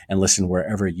YouTube and listen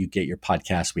wherever you get your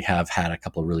podcasts. We have had a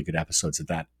couple of really good episodes of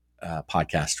that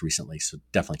podcast recently, so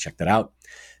definitely check that out.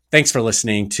 Thanks for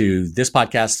listening to this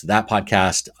podcast, that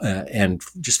podcast, and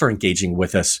just for engaging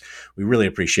with us. We really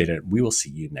appreciate it. We will see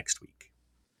you next week.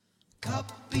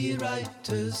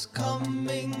 Copywriters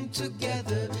coming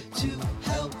together to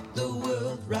help the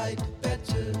world write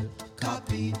better.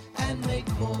 Copy and make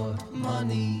more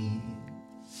money.